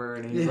 or whatever.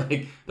 And he's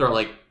like, they're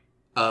like,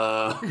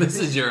 this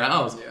is your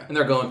house. Yeah. And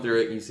they're going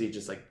through it, and you see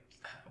just, like,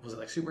 was it,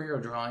 like,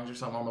 superhero drawings or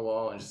something on the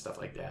wall and just stuff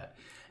like that.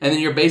 And then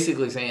you're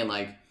basically saying,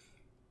 like,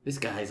 this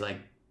guy's, like,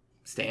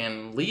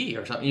 Stan Lee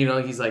or something.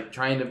 He's, like,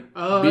 trying to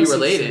be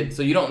related.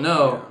 So you don't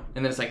know. Yeah.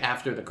 And then it's, like,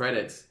 after the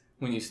credits,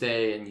 when you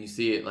stay and you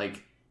see it,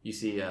 like, you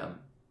see...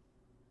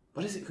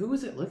 what is it? Who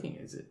is it looking?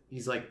 Is it?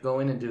 He's like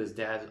going into his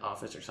dad's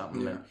office or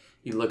something. And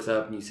he looks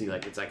up and you see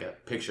like it's like a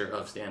picture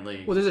of Stan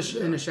Lee. Well, there's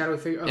in a shadowy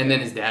figure. Okay. And then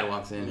his dad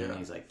walks in and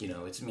he's like,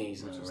 it's me,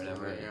 son, or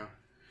whatever. Yeah.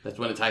 That's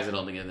when it ties it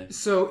all together.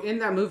 So in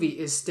that movie,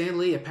 is Stan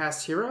Lee a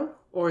past hero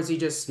or is he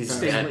just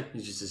Stan Lee?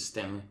 He's just a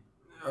Stan Lee.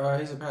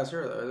 He's a past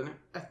hero, though, isn't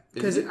he?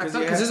 Because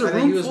there's a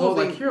room full of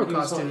like hero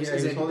costumes. He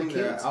was holding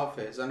the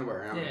outfit, his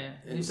underwear. Yeah,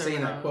 and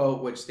saying that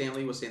quote, which Stan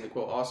Lee was saying the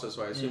quote also.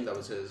 So I assume that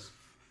was his.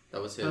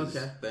 That was his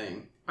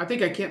thing. I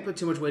think I can't put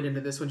too much weight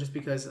into this one just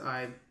because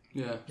I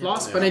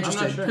lost, but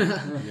interested. I'm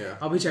not sure.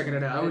 I'll be checking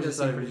it out. I was just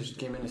thought it just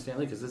came into Stan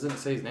Lee because doesn't it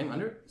say his name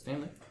under it?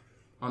 Stan Lee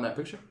on that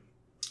picture.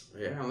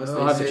 Yeah,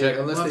 unless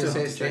they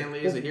say Stan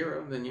Lee is a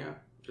hero, then yeah.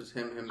 Just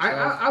him himself.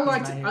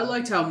 I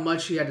liked how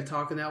much he had to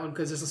talk in that one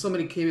because there's so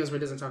many cameos where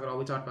he doesn't talk at all.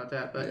 We talked about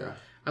that, but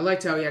I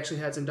liked how he actually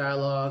had some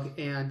dialogue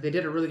and they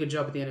did a really good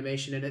job with the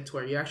animation in it to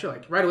where you actually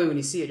like right away when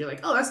you see it you're like,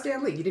 oh, that's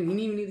Stan Lee. He didn't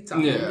even need to talk.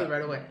 He did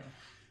right away.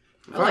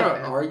 If I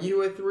would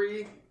argue a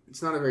 3,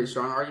 it's not a very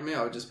strong argument.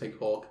 I would just pick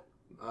Hulk.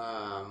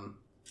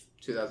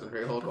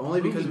 2003 Hulk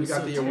only because we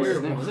got the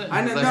award.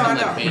 I know.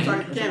 I'm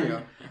talking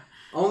cameo.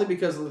 Only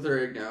because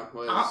Luther Igno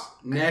was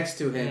next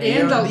to him.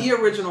 And the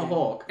original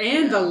Hulk.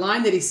 And the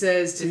line that he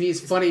says to me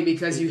is funny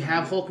because you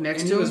have Hulk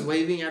next to him. He was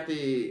waving at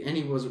He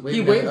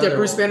waved at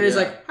Bruce Banner. He's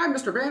like, hi,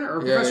 Mr. Banner,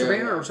 or Professor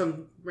Banner, or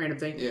some random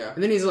thing. Yeah.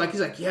 And then he's like,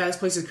 yeah, this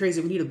place is crazy.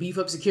 We need to beef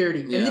up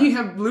security. And then you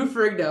have Lou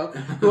Ferrigno,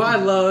 who I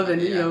love,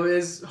 and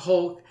is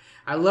Hulk.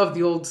 I love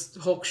the old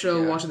Hulk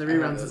show, watching the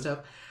reruns and stuff.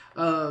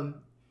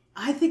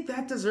 I think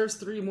that deserves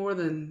 3 more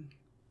than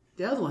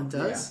the other one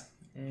does. Yeah.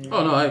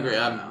 Oh no, I agree.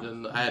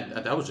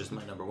 That was just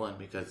my number 1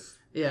 because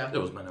it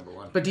was my number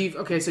 1. But do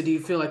you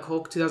feel like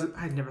Hulk 2000?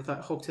 I never thought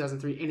Hulk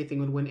 2003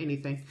 anything would win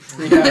anything.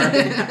 We're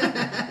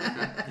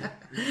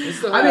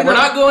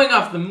not going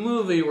off the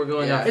movie. We're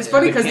going off. It's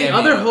funny because the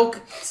other Hulk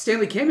Stan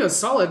Lee cameo is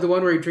solid. The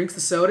one where he drinks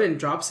the soda and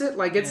drops it,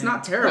 like it's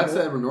not terrible. That's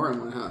the Edward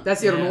Norton one, huh?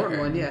 That's the Edward Norton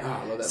one, yeah. Oh, I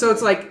love that movie.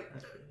 It's like.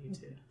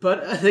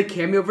 But the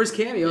cameo versus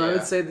cameo, I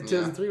would say the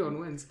 2003 one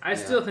wins. I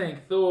still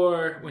think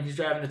Thor, when he's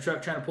driving the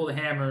truck trying to pull the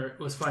hammer,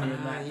 was funnier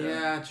than that.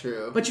 Yeah,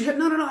 true. But you have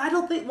no. I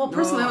don't think. Well,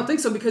 personally, I don't think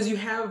so because you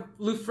have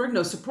Lou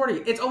Ferrigno supporting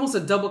it. It's almost a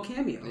double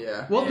cameo.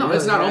 Yeah. Well, no,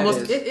 it's not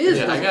almost. It is.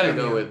 Yeah, I gotta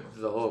go with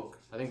the Hulk.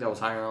 I think that was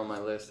higher on my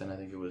list, and I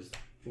think it was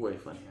way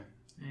funnier.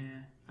 Yeah.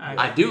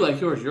 I do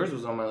like yours. Yours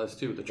was on my list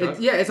too. The truck.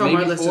 It's on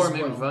my list 4, as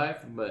well. maybe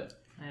 5, but.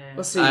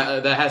 Let's see.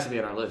 That has to be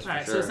on our list. All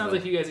right, sure, so it sounds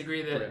like you guys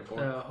agree that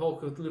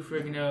Hulk with Lou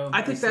Ferrigno.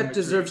 I think that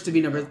deserves to be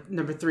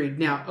number 3.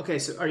 Now, okay,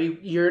 so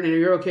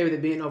you're okay with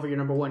it being over your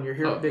number 1?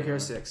 Your Big Hero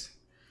 6.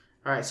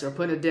 All right, so we're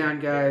putting it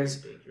down,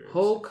 guys.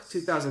 Hulk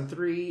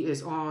 2003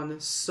 is on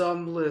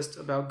some list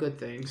about good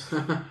things.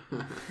 All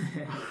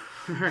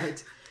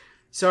right,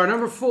 so our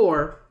number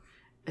 4.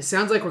 It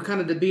sounds like we're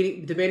kind of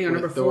debating on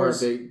number 4.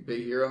 Thor,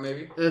 big hero,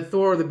 maybe.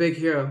 Thor, the big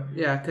hero,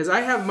 yeah. Because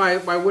I have my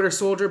Winter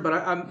Soldier, but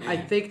I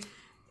think.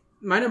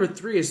 My number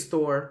 3 is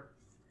Thor.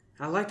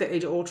 I like the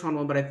Age of Ultron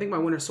one, but I think my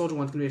Winter Soldier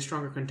one's going to be a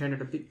stronger contender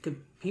to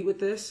compete with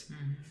this.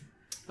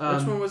 Mm-hmm.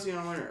 Which one was he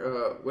on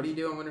Winter? What do you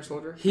do on Winter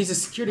Soldier? He's a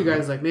security guy.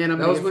 He's like, man, I'm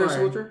that was Winter fired.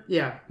 Soldier?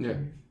 Yeah. Yeah.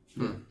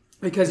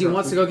 Because he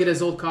wants to go get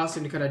his old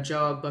costume to kind of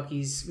jog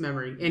Bucky's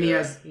memory. And he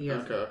has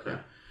okay.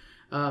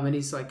 And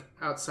he's like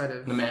outside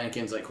of... The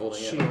mannequin's like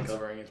holding it, like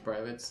covering his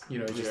privates.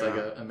 Just like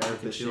an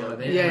American shield, I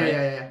think.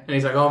 Yeah. And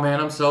he's like, oh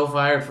man, I'm so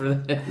fired for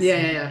this.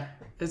 Yeah.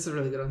 It's a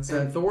really good one.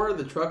 And Thor,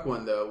 the truck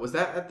one, though, was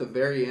that at the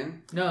very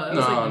end? No, that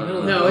was like the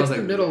middle. No, it's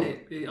the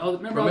middle.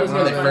 Remember all those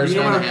guys first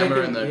hand the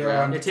hammer in the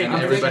ground? They're taking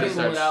everybody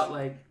starts... out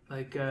like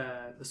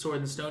the sword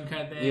and stone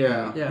kind of thing.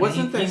 Yeah.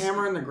 Wasn't the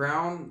hammer in the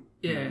ground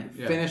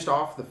Yeah. finished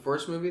off the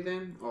first movie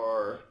then,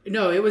 or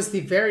no? It was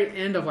the very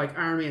end of like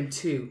Iron Man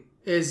 2.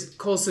 Is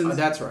Coulson's?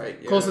 That's right.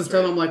 Yeah, Coulson's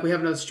telling him like we have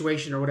another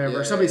situation or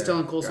whatever. Or somebody's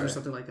telling Coulson or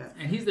something like that.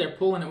 And he's there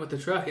pulling it with the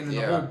truck, and then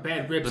the whole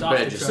bed rips off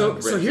the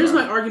truck. So here's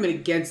my argument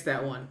against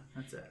that one.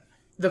 That's it.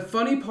 The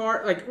funny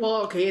part,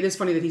 it is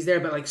funny that he's there,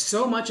 but like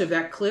so much of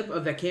that clip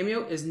of that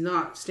cameo is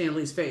not Stan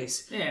Lee's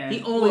face. Yeah.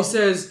 He only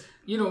says.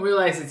 You don't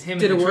realize it's him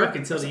in the truck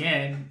until the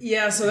end.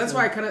 Yeah, so that's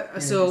why I kind of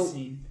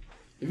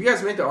if you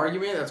guys make the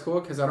argument, that's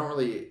cool because I don't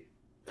really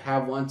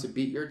have one to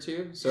beat your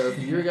 2. So if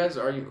your guys'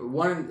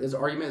 argument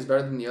is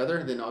better than the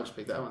other, then I'll just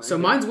pick that one. So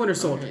mine's Winter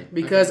Soldier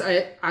because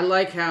I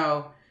like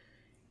how.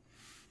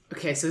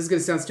 Okay, so this is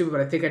gonna sound stupid,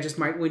 but I think I just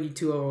might win you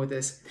 2 over with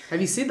this.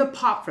 Have you seen the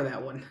pop for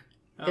that one?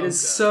 It is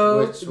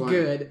so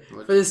good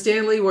for the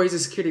Stan Lee where he's a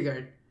security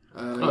guard.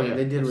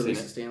 They did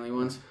release the Stan Lee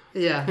ones.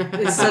 Yeah,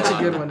 it's such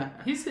a good one.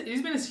 He's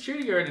been a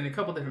security guard in a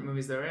couple different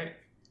movies though, right?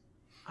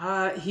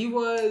 He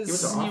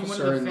was an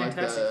officer one of the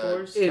Fantastic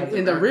Fours.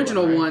 In the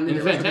original one. In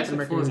the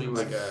Fantastic Fours, he was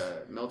like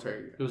a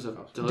military. It was a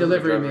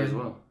delivery man as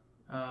well.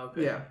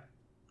 Okay. Yeah.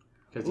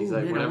 Because he's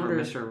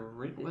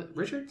Mr.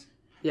 Richards?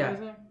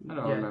 Yeah. I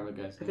don't remember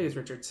the guy's name. I think it's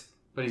Richards.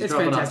 But he's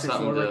dropping off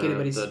something to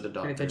anybody's the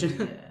doctor. attention.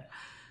 Yeah.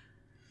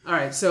 All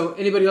right, so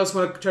anybody else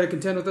want to try to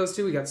contend with those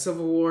 2? We got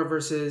Civil War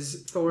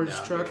versus Thor's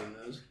truck.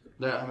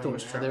 They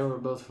were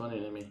both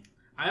funny to me.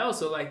 I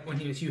also like when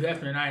he was Hugh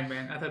Hefner in Iron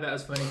Man. I thought that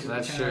was funny.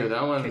 That's true.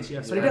 That one. But he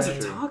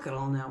doesn't talk at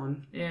all in that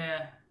one.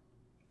 Yeah.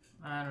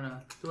 I don't know.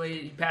 The way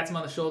he pats him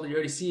on the shoulder, you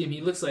already see him. He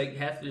looks like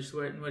Hefner's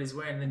wearing what he's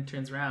wearing, and then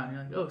turns around. And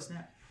you're like, oh,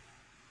 snap.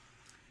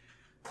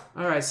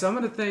 All right, so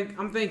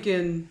I'm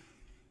thinking.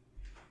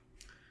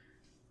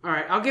 All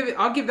right,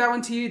 I'll give that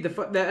one to you.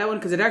 That one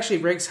because it actually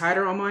ranks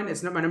higher on mine.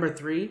 It's not my number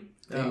 3.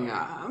 Dang,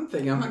 I'm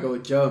thinking I'm gonna go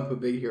with Joe and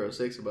put Big Hero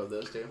 6 above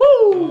those two.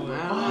 Woo!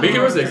 Big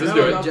Hero 6, let's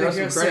do it. Joe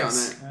some credit on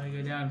that. I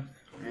go down.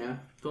 Yeah.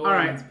 All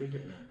right.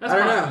 That's I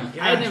don't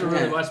know. I never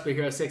really watched Big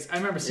Hero 6. I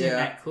remember seeing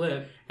that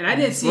clip, and I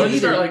didn't see it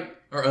either. Like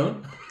our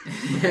own.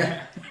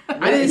 Yeah.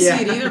 I didn't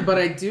see it either, but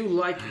I do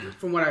like,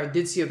 from what I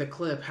did see of the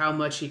clip, how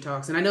much he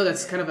talks. And I know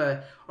that's kind of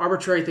a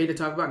arbitrary thing to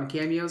talk about in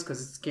cameos,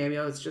 because it's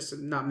cameo. It's just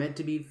not meant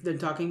to be them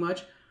talking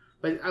much.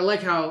 But I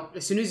like how,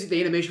 as soon as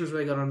the animation was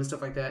really good on and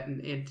stuff like that,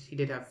 and he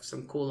did have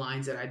some cool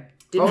lines that I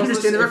didn't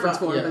understand the reference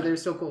for, but they're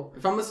still cool.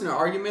 If I'm listening to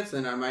arguments,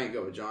 then I might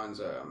go with John's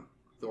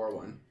Thor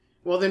one.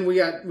 Well, then we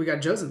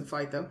got Joe's in the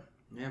fight, though.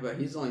 Yeah, but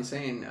he's only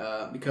saying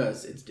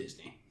because it's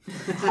Disney.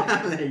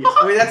 There you go.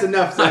 I mean, that's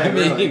enough.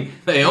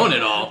 They own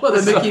it all. Well,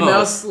 the Mickey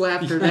Mouse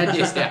laughter, that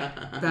just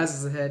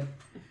passes ahead.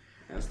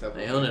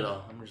 They own it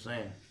all. I'm just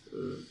saying.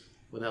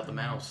 Without the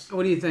mouse.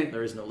 What do you think?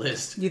 There is no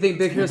list. Do you think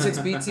Big Hero 6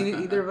 beats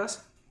either of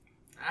us?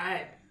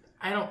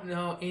 I don't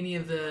know any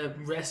of the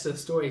rest of the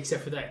story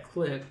except for that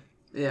clip.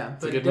 Yeah.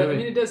 But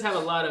it does have a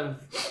lot of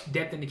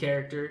depth in the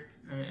character.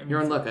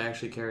 You're in luck. I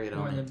actually carry it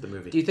on the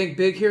movie. Do you think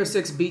Big Hero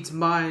 6 beats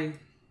my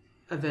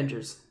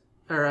Avengers?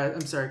 Or,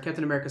 I'm sorry,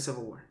 Captain America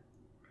Civil War?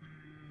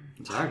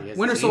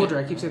 Winter Soldier.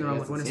 I keep saying the wrong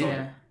one. Winter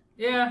Soldier.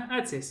 Yeah,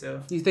 I'd say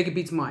so. You think it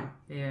beats mine?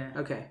 Yeah.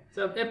 Okay.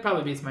 So it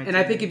probably beats mine. And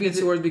I think it beats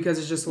yours because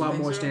it's just a lot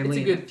more Stan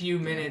Lee. It's a good few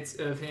minutes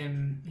of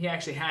him. He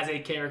actually has a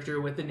character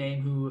with a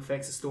name who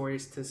affects the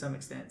stories to some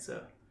extent.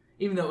 So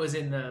even though it was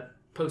in the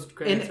post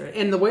credits, right?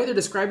 And the way they're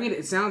describing it,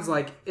 it sounds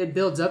like it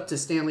builds up to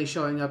Stan Lee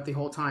showing up the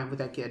whole time with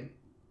that kid.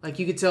 Like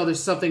you could tell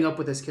there's something up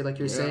with this kid, like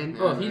you're saying.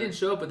 Oh, if he didn't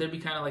show up, would there be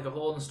kind of like a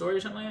hole in the story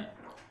or something like that?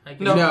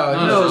 Like, no,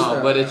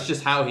 but it's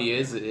just how he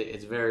is.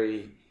 It's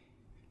very.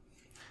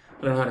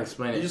 I don't know how to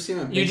explain it. You just see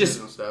him in pictures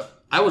and stuff.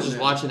 I was just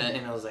watching it,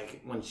 and I was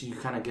like, when you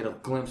kind of get a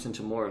glimpse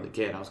into more of the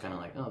kid, I was kind of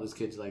like, oh, this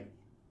kid's like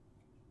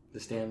the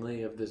Stan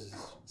Lee of this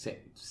San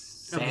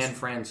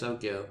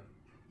Francisco,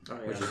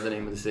 which is the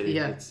name of the city.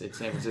 Yeah. It's San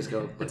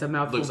Francisco. It's a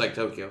mouthful. Looks like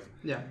Tokyo.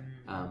 Yeah.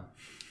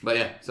 But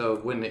yeah,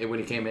 so when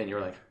he came in, you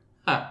were like,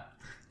 huh.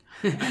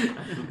 So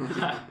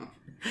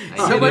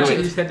much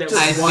of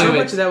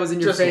that was in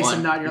your face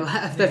and not your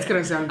laugh. That's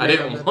going to sound great. I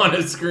didn't want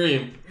to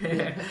scream.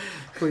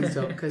 Please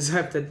don't, because I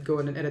have to go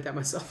in and edit that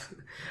myself.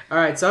 All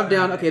right, so I'm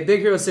down. Okay,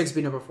 Big Hero 6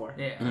 be number 4.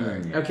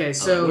 Yeah. Okay,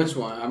 so... which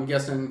one? I'm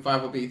guessing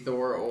 5 will be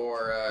Thor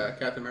or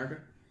Captain America?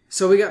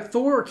 So we got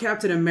Thor or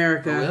Captain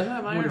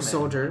America, Winter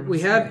Soldier. We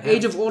have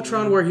Age of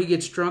Ultron where he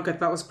gets drunk. I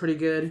thought was pretty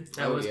good.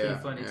 That was pretty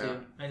funny, too.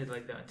 I did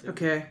like that one, too.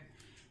 Okay.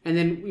 And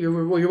then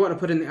you're wanting to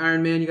put in the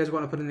Iron Man. You guys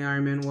want to put in the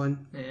Iron Man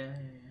one. Yeah.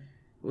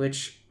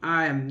 Which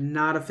I am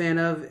not a fan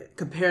of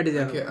compared to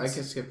the other ones. I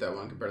can skip that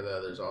one compared to the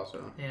others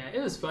also. Yeah, it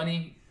was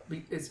funny,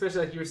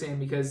 especially like you were saying,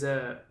 because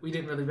we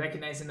didn't really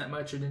recognize him that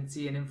much or didn't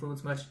see an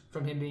influence much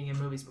from him being in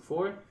movies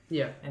before.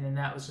 Yeah. And then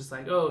that was just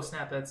like, oh,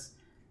 snap, that's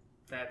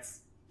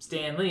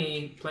Stan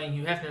Lee playing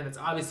Hugh Hefner. That's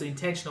obviously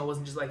intentional. It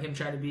wasn't just like him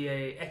trying to be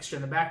a extra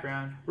in the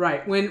background.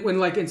 Right. When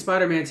like in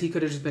Spider-Man's, he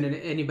could have just been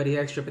anybody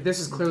extra, but this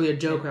is clearly a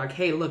joke. Like,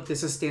 hey, look,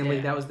 this is Stan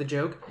Lee. That was the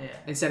joke. Yeah.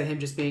 Instead of him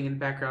just being in the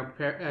background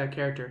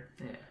character.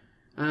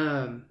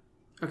 Yeah.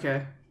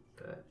 Okay.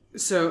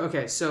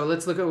 So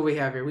let's look at what we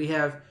have here. We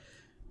have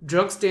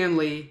drunk Stan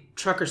Lee,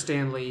 trucker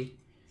Stan Lee,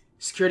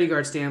 security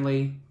guard Stan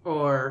Lee,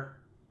 or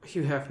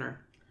Hugh Hefner.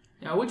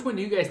 Now, which one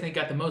do you guys think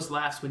got the most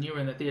laughs when you were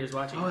in the theaters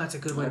watching? Oh, that's a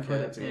good way to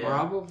put it. Yeah.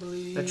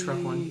 Probably the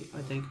truck one,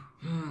 I think.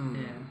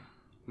 Yeah.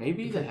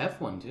 Maybe the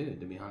F one too,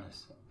 to be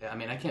honest. I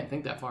mean, I can't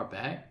think that far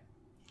back,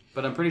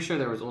 but I'm pretty sure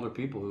there was older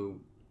people who.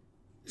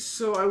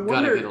 So I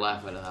wonder. Gotta get a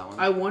laugh out of that one.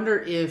 I wonder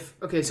if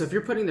so if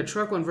you're putting the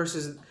truck one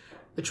versus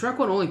the truck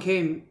one only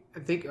came, I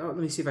think. Oh, let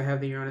me see if I have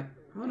the year on it.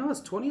 Oh no, it's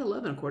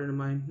 2011 according to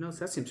mine. No,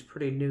 that seems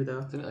pretty new though.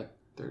 Isn't it like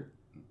third?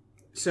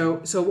 So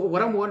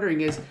what I'm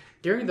wondering is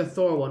during the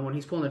Thor one when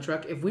he's pulling the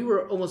truck, if we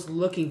were almost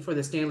looking for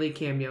the Stan Lee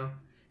cameo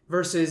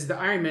versus the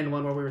Iron Man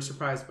one where we were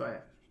surprised by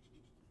it.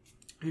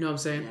 You know what I'm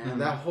saying? Yeah,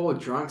 that whole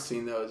drunk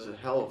scene though is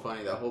hell of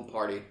funny. That whole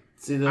party.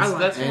 See,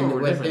 that's where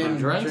we're different. The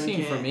drunk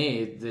scene for me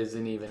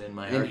isn't even in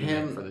my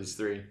argument for these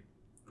three.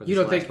 You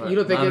don't think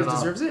it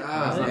deserves it?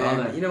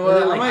 You know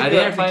what? I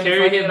didn't have to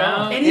carry him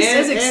out. And he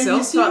says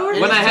Excelsior?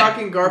 When I'm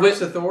talking garbage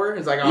to Thor,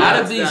 it's like, out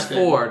of these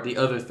 4, the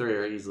other 3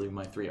 are easily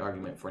my 3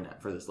 argument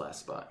for this last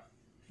spot.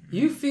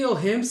 You feel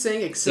him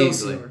saying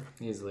Excelsior?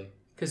 Easily.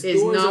 Because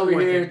Thor's over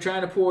here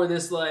trying to pour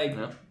this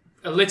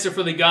elixir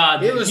for the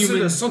god. It was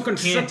a sunken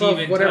ship of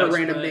whatever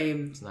random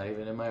name. It's not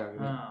even in my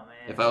argument. Oh, man.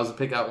 If I was to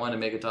pick out one and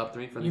make a top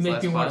 3 for this last spot, you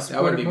make me want to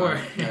support it more.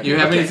 You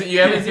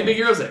haven't seen Big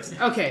Hero 6.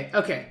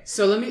 Okay.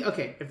 So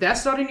if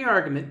that's not in your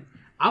argument,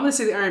 I'm going to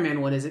say the Iron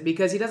Man one is it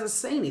because he doesn't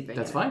say anything.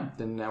 That's fine.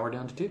 Then now we're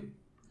down to 2.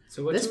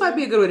 So this might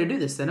be a good way to do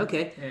this then.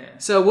 Okay. Yeah.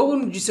 So what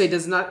one would you say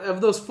does not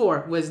of those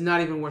 4 was not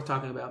even worth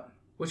talking about?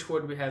 Which 4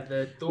 do we have?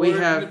 The Thor,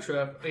 the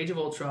truck, Age of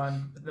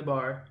Ultron, the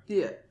bar.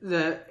 Yeah,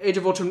 the Age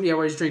of Ultron. Yeah,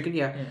 where he's drinking.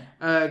 Yeah.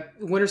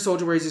 Winter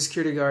Soldier, where he's a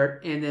security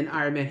guard, and then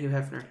Iron Man, Hugh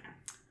Hefner.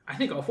 I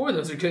think all 4 of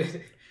those are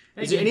good.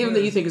 Is there any of them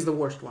that you think is the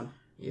worst one?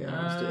 Yeah,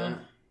 let's do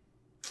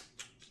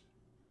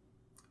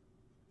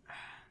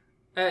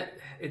that.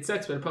 It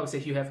sucks, but I'd probably say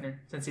Hugh Hefner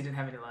since he didn't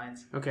have any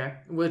lines. Okay.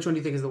 Which one do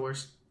you think is the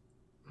worst?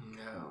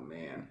 Oh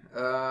man,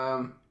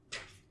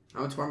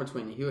 I'm torn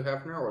between Hugh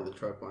Hefner or the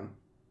truck one.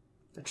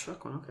 The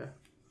truck one, okay.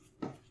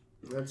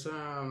 Let's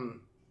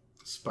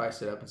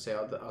spice it up and say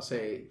I'll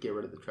say get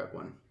rid of the truck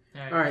one.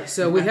 All right.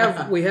 So we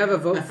have a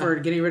vote for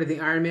getting rid of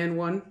the Iron Man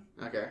one.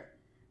 Okay.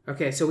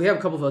 Okay. So we have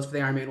a couple votes for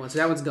the Iron Man one. So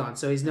that one's gone.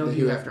 So he's no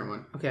Hugh Hefner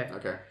one. Okay.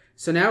 Okay.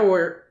 So now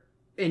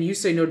and you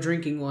say no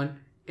drinking one,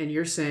 and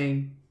you're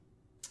saying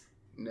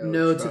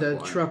no to the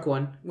truck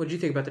one. What did you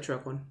think about the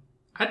truck one?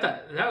 I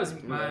thought that was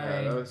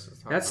my.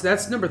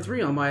 That's number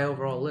 3 on my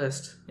overall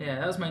list. Yeah,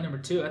 that was my number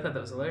 2. I thought that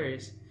was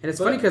hilarious. And it's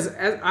funny because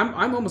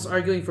I'm almost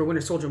arguing for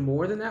Winter Soldier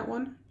more than that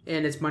one,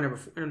 and it's my number.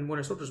 And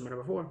Winter Soldier's my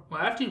number 4.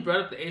 Well, after you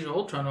brought up the Age of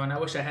Ultron one, I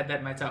wish I had that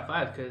in my top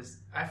 5 because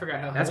I forgot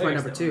how. That's my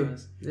number 2.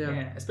 Was.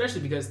 Yeah,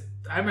 especially because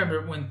I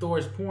remember when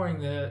Thor's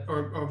pouring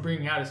or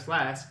bringing out his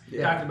flask,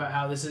 talking about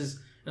how this is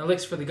an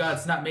elixir for the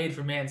gods, it's not made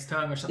for man's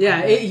tongue or something.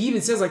 Yeah, he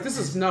even says like this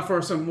is not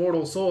for some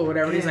mortal soul or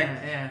whatever. And he's like,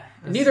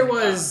 neither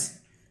was.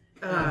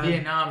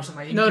 Vietnam or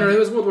something like that. No, it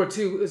was World War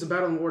II. It was a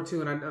battle in World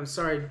II, and I'm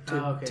sorry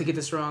to get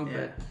this wrong,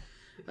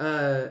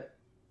 but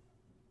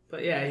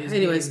yeah.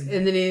 Anyways,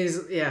 and then he's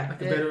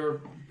like a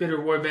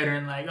bitter war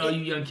veteran. Like, oh,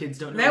 you young kids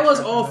don't know. That was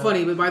all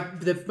funny, but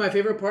my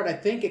favorite part, I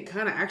think it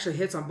kind of actually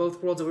hits on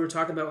both worlds that we were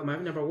talking about with my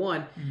number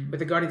 1, with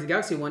the Guardians of the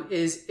Galaxy one.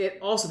 Is it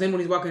also then when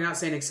he's walking out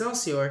saying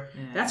Excelsior?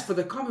 That's for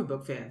the comic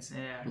book fans.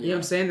 Yeah. You know what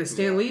I'm saying? The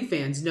Stan Lee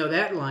fans know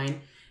that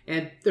line.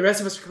 And the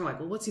rest of us are kind of like,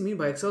 well, what's he mean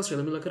by Excelsior?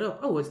 Let me look it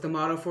up. Oh, it's the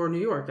motto for New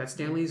York. That's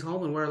Stan Lee's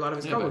home and where a lot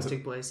of his comics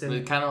take place.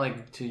 And kind of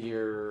like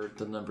to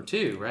the number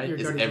 2, right?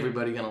 Is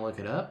everybody going to look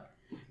it up?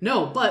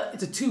 No, but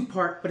it's a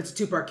 2-part. But it's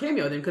a 2-part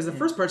cameo then because the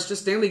first part's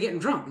just Stan Lee getting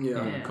drunk.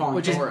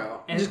 Calling Thor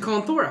out. And just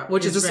calling Thor out,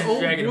 which is this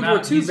old World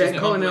War II vet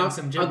calling out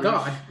a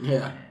god.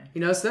 Yeah.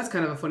 You know, so that's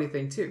kind of a funny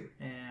thing too.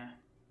 Yeah.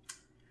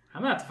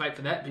 I'm gonna have to fight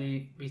for that.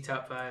 Be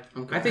top 5.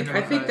 Okay.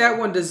 I think that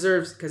one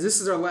deserves because this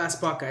is our last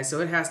spot, guys.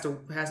 So it has to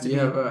be.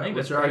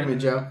 What's your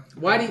argument, Joe?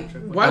 Why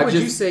would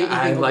you say?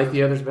 I like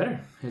the others better.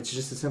 It's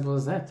just as simple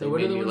as that. They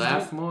made me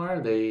laugh more.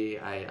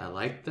 I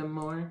like them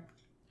more.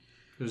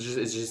 It's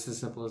just as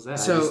simple as that.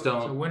 So, I just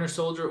don't. So Winter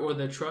Soldier or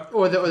the truck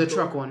or the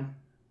truck one.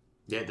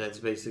 Yeah, that's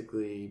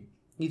basically.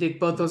 You think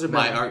both those are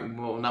better?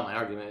 Not my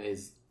argument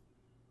is.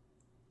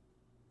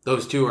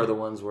 Those 2 are the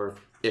ones where.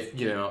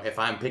 If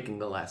I'm picking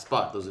the last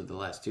spot, those are the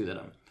last 2 that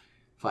I'm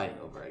fighting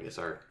over, I guess,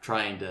 or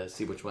trying to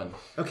see which one.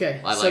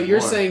 Okay, so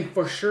you're saying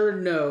for sure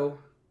no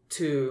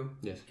to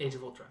Age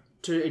of Ultron.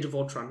 To Age of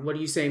Ultron. What are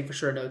you saying for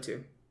sure no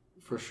to?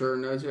 For sure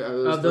no to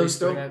those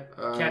 3.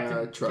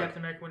 Captain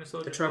America, Winter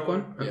Soldier. The truck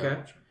one. Okay.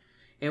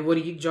 And what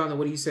are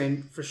you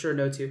saying for sure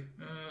no to?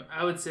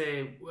 I would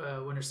say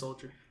Winter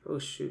Soldier. Oh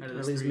shoot,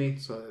 that leaves me.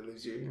 So that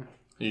leaves you. Yeah.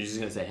 You're just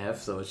gonna say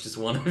Hef, so it's just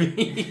one of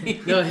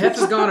me. No, Hef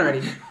is gone already.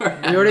 We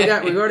already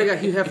got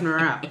Hugh Hefner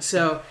out.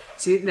 So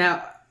see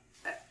now,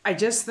 I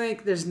just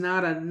think there's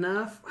not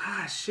enough.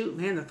 Shoot,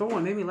 man, the Thor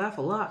one made me laugh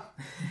a lot.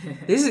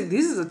 This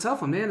is a tough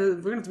one, man. We're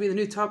gonna have to be the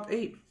new top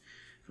 8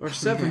 or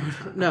 7.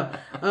 No,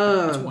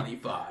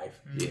 25.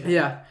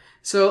 Yeah.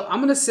 So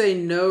I'm gonna say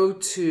no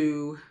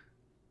to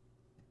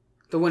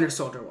the Winter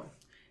Soldier one,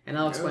 and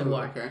I'll explain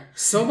why. Okay.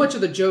 So much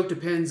of the joke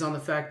depends on the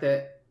fact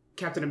that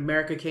Captain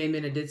America came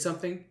in and did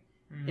something.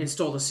 And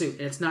stole the suit.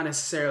 And it's not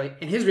necessarily...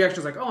 And his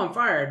reaction was like, oh, I'm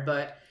fired.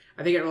 But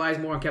I think it relies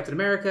more on Captain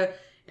America.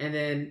 And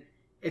then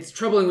it's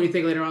troubling when you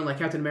think later on, like,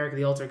 Captain America,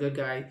 the ultra good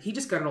guy, he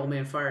just got an old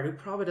man fired who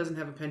probably doesn't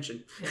have a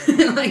pension.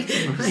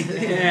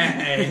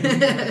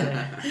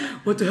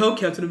 What the hell,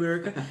 Captain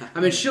America? I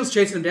mean, S.H.I.E.L.D.'s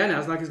chasing him down now.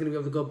 It's not like he's going to be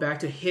able to go back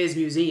to his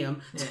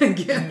museum.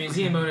 And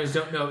museum owners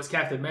don't know it was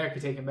Captain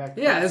America taking back.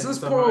 This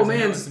poor old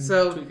man.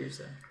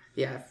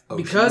 Yeah,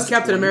 because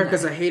Captain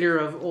America's a hater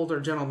of older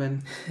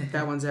gentlemen,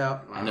 that one's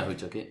out. I know who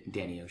took it.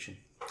 Danny Ocean.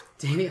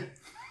 Danny.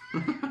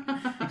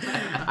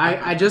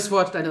 I just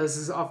watched. I know this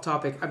is off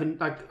topic. I'm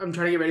trying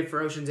to get ready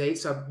for Ocean's 8,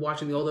 so I'm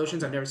watching the old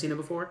Oceans. I've never seen it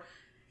before.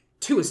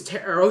 2 is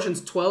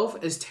Ocean's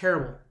 12 is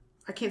terrible.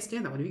 I can't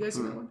stand that one. Have you guys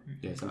seen that one?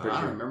 Yes, I'm pretty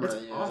sure. I remember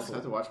that. Yeah, I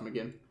have to watch them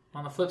again.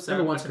 On the flip side,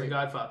 I'm watching The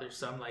Godfather,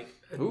 so I'm like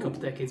a couple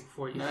decades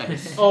before you.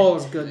 Nice. All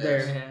is good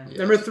there. Yeah.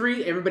 Number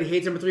 3, everybody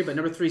hates number 3, but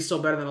number 3 is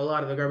still better than a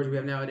lot of the garbage we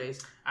have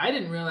nowadays. I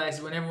didn't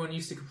realize when everyone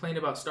used to complain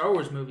about Star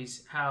Wars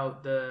movies, how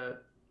the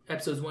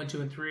episodes 1,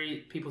 2, and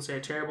 3, people say are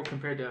terrible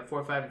compared to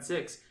 4, 5, and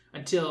 6.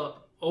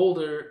 Until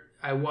older,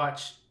 I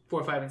watched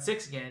 4, 5, and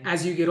 6 again.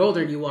 As you get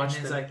older, you watch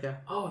them. It's like,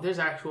 oh, there's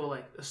actual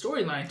a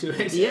storyline to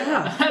it.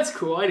 Yeah, that's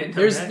cool. I didn't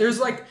know that. There's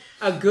like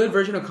a good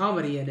version of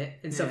comedy in it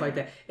and stuff like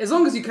that. As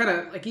long as you kind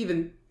of like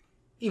even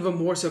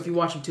more so if you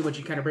watch them too much,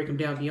 you kind of break them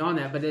down beyond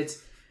that. But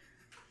it's,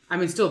 I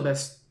mean, still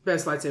best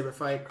lightsaber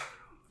fight.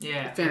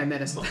 Yeah. Phantom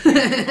Menace. and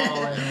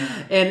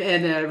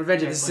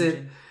Revenge of the Sith.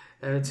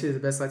 Two of the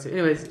best fight scenes.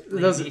 Anyways,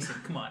 those.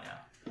 Come on now.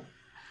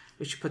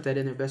 We should put that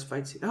in there. Best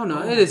fight scene. Oh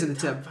no, it is in the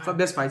top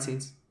best fight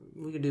scenes.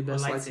 We could do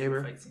best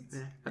lightsaber. Fight scenes.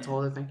 Yeah, that's a whole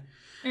other thing.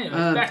 Anyway,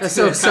 back to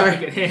the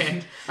topic at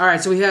hand. All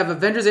right, so we have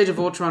Avengers: Age of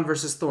Ultron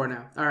versus Thor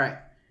now. All right.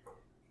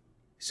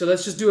 So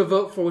let's just do a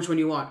vote for which one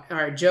you want. All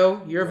right,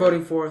 Joe, you're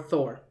voting for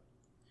Thor.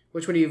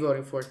 Which one are you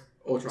voting for?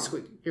 Ultron.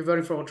 Sweet. You're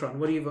voting for Ultron.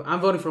 What do you vote? I'm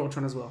voting for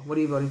Ultron as well. What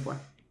are you voting for?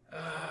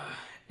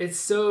 It's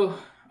so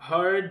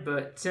hard,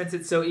 but since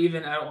it's so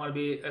even, I don't want to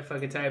be a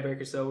fucking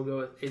tiebreaker, so we'll go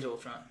with Age of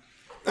Ultron.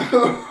 Age of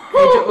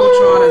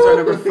Ultron is our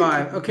number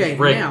 5. Okay,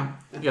 now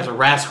you guys are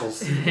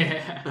rascals.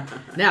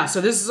 Now, so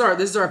this is our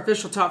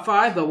official top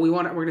 5, but we're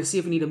gonna see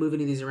if we need to move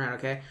any of these around.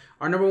 Okay,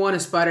 our number 1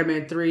 is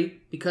Spider-Man 3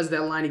 because of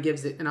that line it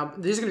gives it, and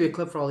there's gonna be a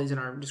clip for all these in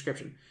our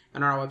description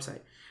on our website.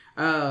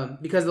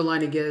 Because of the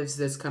line it gives,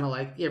 that's kind of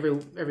like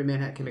every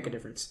man can make a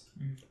difference.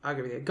 I'll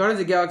give you that.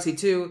 Guardians of the Galaxy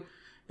 2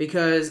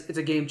 because it's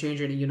a game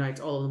changer and it unites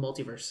all of the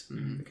multiverse.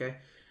 Okay,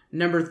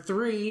 number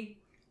 3.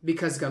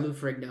 Because it's got Lou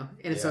Ferrigno.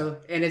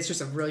 And it's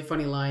just a really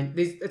funny line.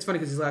 It's funny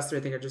because these last 3,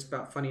 I think, are just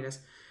about funniness.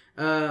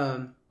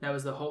 That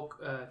was the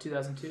Hulk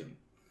 2002.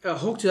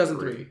 Hulk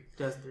 2003.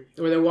 2003.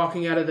 Where they're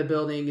walking out of the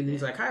building and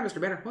he's like, "Hi, Mr.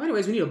 Banner. Well,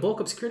 anyways, we need to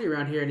bulk up security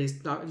around here." And he's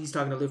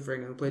talking to Lou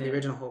Ferrigno, who played the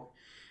original Hulk.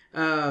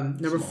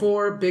 Number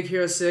 4, Big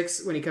Hero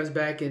 6, when he comes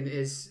back and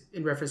is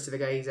in reference to the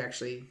guy he's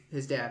actually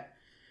his dad.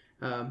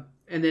 And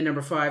then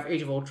number 5,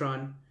 Age of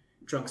Ultron,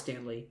 Drunk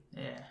Stan Lee.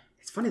 Yeah.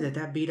 It's funny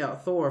that beat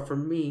out Thor for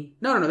me.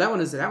 No, that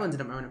one's in my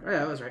number. Yeah,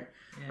 that was right.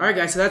 Yeah. All right,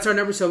 guys. So that's our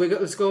number. So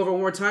let's go over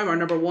one more time. Our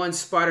number 1,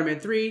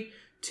 Spider-Man 3.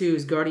 2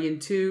 is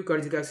Guardians of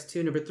the Galaxy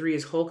 2. Number 3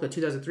 is Hulk, the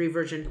 2003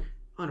 version.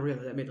 Unreal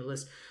that made the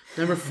list.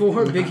 Number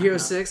 4, Big Hero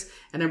 6,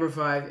 and number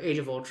 5, Age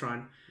of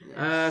Ultron.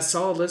 Yes.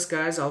 Solid list,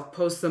 guys. I'll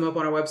post them up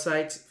on our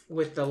website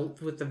with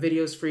the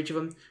videos for each of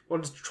them. We'll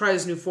just try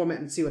this new format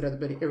and see what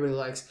everybody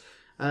likes.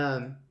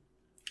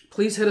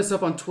 Please hit us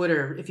up on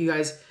Twitter if you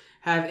guys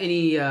have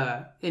any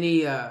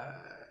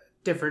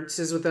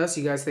differences with us.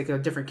 You guys think a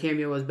different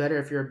cameo was better.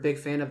 If you're a big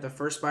fan of the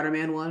first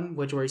Spider-Man one,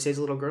 where he saves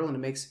a little girl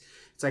and it's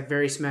like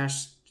very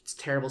smash. It's a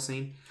terrible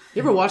scene.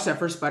 You ever watch that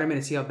first Spider-Man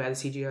and see how bad the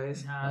CGI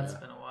is? Nah, it's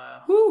been a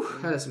while. Whew,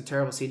 that is some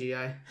terrible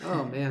CGI.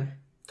 Oh man,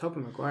 Tobey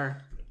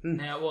Maguire.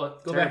 Yeah,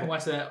 well, go back and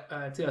watch that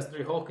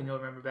 2003 Hulk and you'll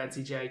remember bad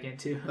CGI again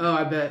too. Oh,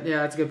 I bet.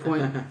 Yeah, that's a good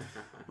point.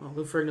 Well,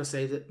 Lou Ferrigno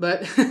saves it,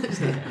 but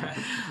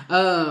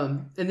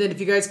and then if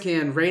you guys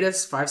can rate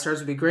us, 5 stars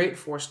would be great.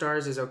 4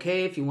 stars is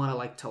okay. If you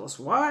want to tell us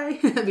why,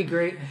 that'd be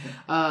great.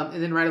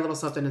 And then write a little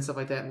something and stuff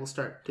like that, and we'll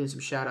start doing some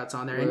shout outs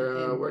on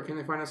there. Where can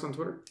they find us on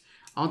Twitter?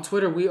 On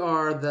Twitter, we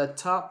are the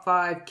Top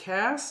 5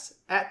 Cast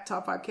at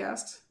Top 5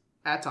 Cast.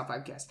 At Top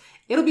 5 Cast.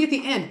 It'll be at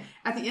the end.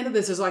 At the end of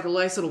this, there's like a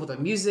nice little with the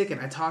music,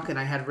 and I talk, and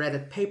I had read a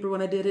paper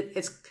when I did it.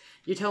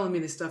 You're telling me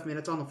this stuff, man.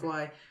 It's on the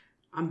fly.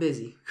 I'm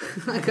busy.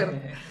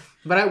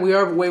 But we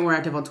are way more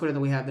active on Twitter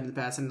than we have been in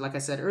the past. And like I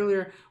said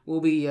earlier,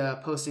 we'll be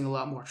posting a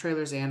lot more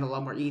trailers and a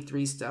lot more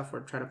E3 stuff.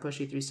 We're trying to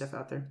push E3 stuff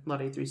out there. A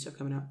lot of E3 stuff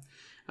coming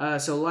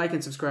out. So like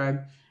and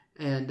subscribe.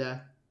 And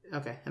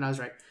okay, and I was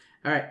right.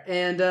 All right,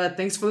 and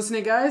thanks for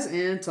listening, guys,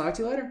 and talk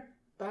to you later.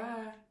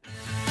 Bye.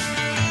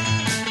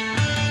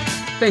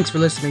 Thanks for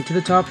listening to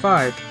the Top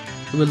 5.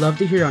 We would love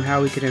to hear on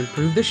how we could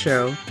improve the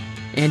show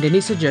and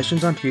any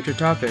suggestions on future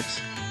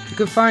topics. You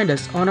can find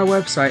us on our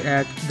website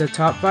at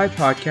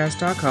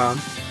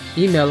thetop5podcast.com.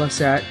 Email us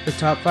at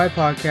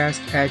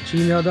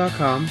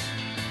thetop5podcast@gmail.com.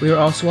 We are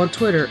also on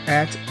Twitter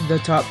at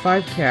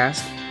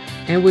thetop5cast,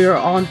 and we are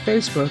on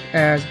Facebook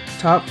as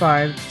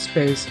Top5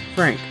 Space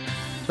Frank.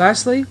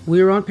 Lastly,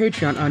 we are on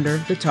Patreon under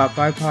the Top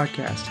 5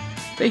 Podcast.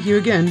 Thank you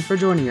again for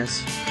joining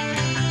us.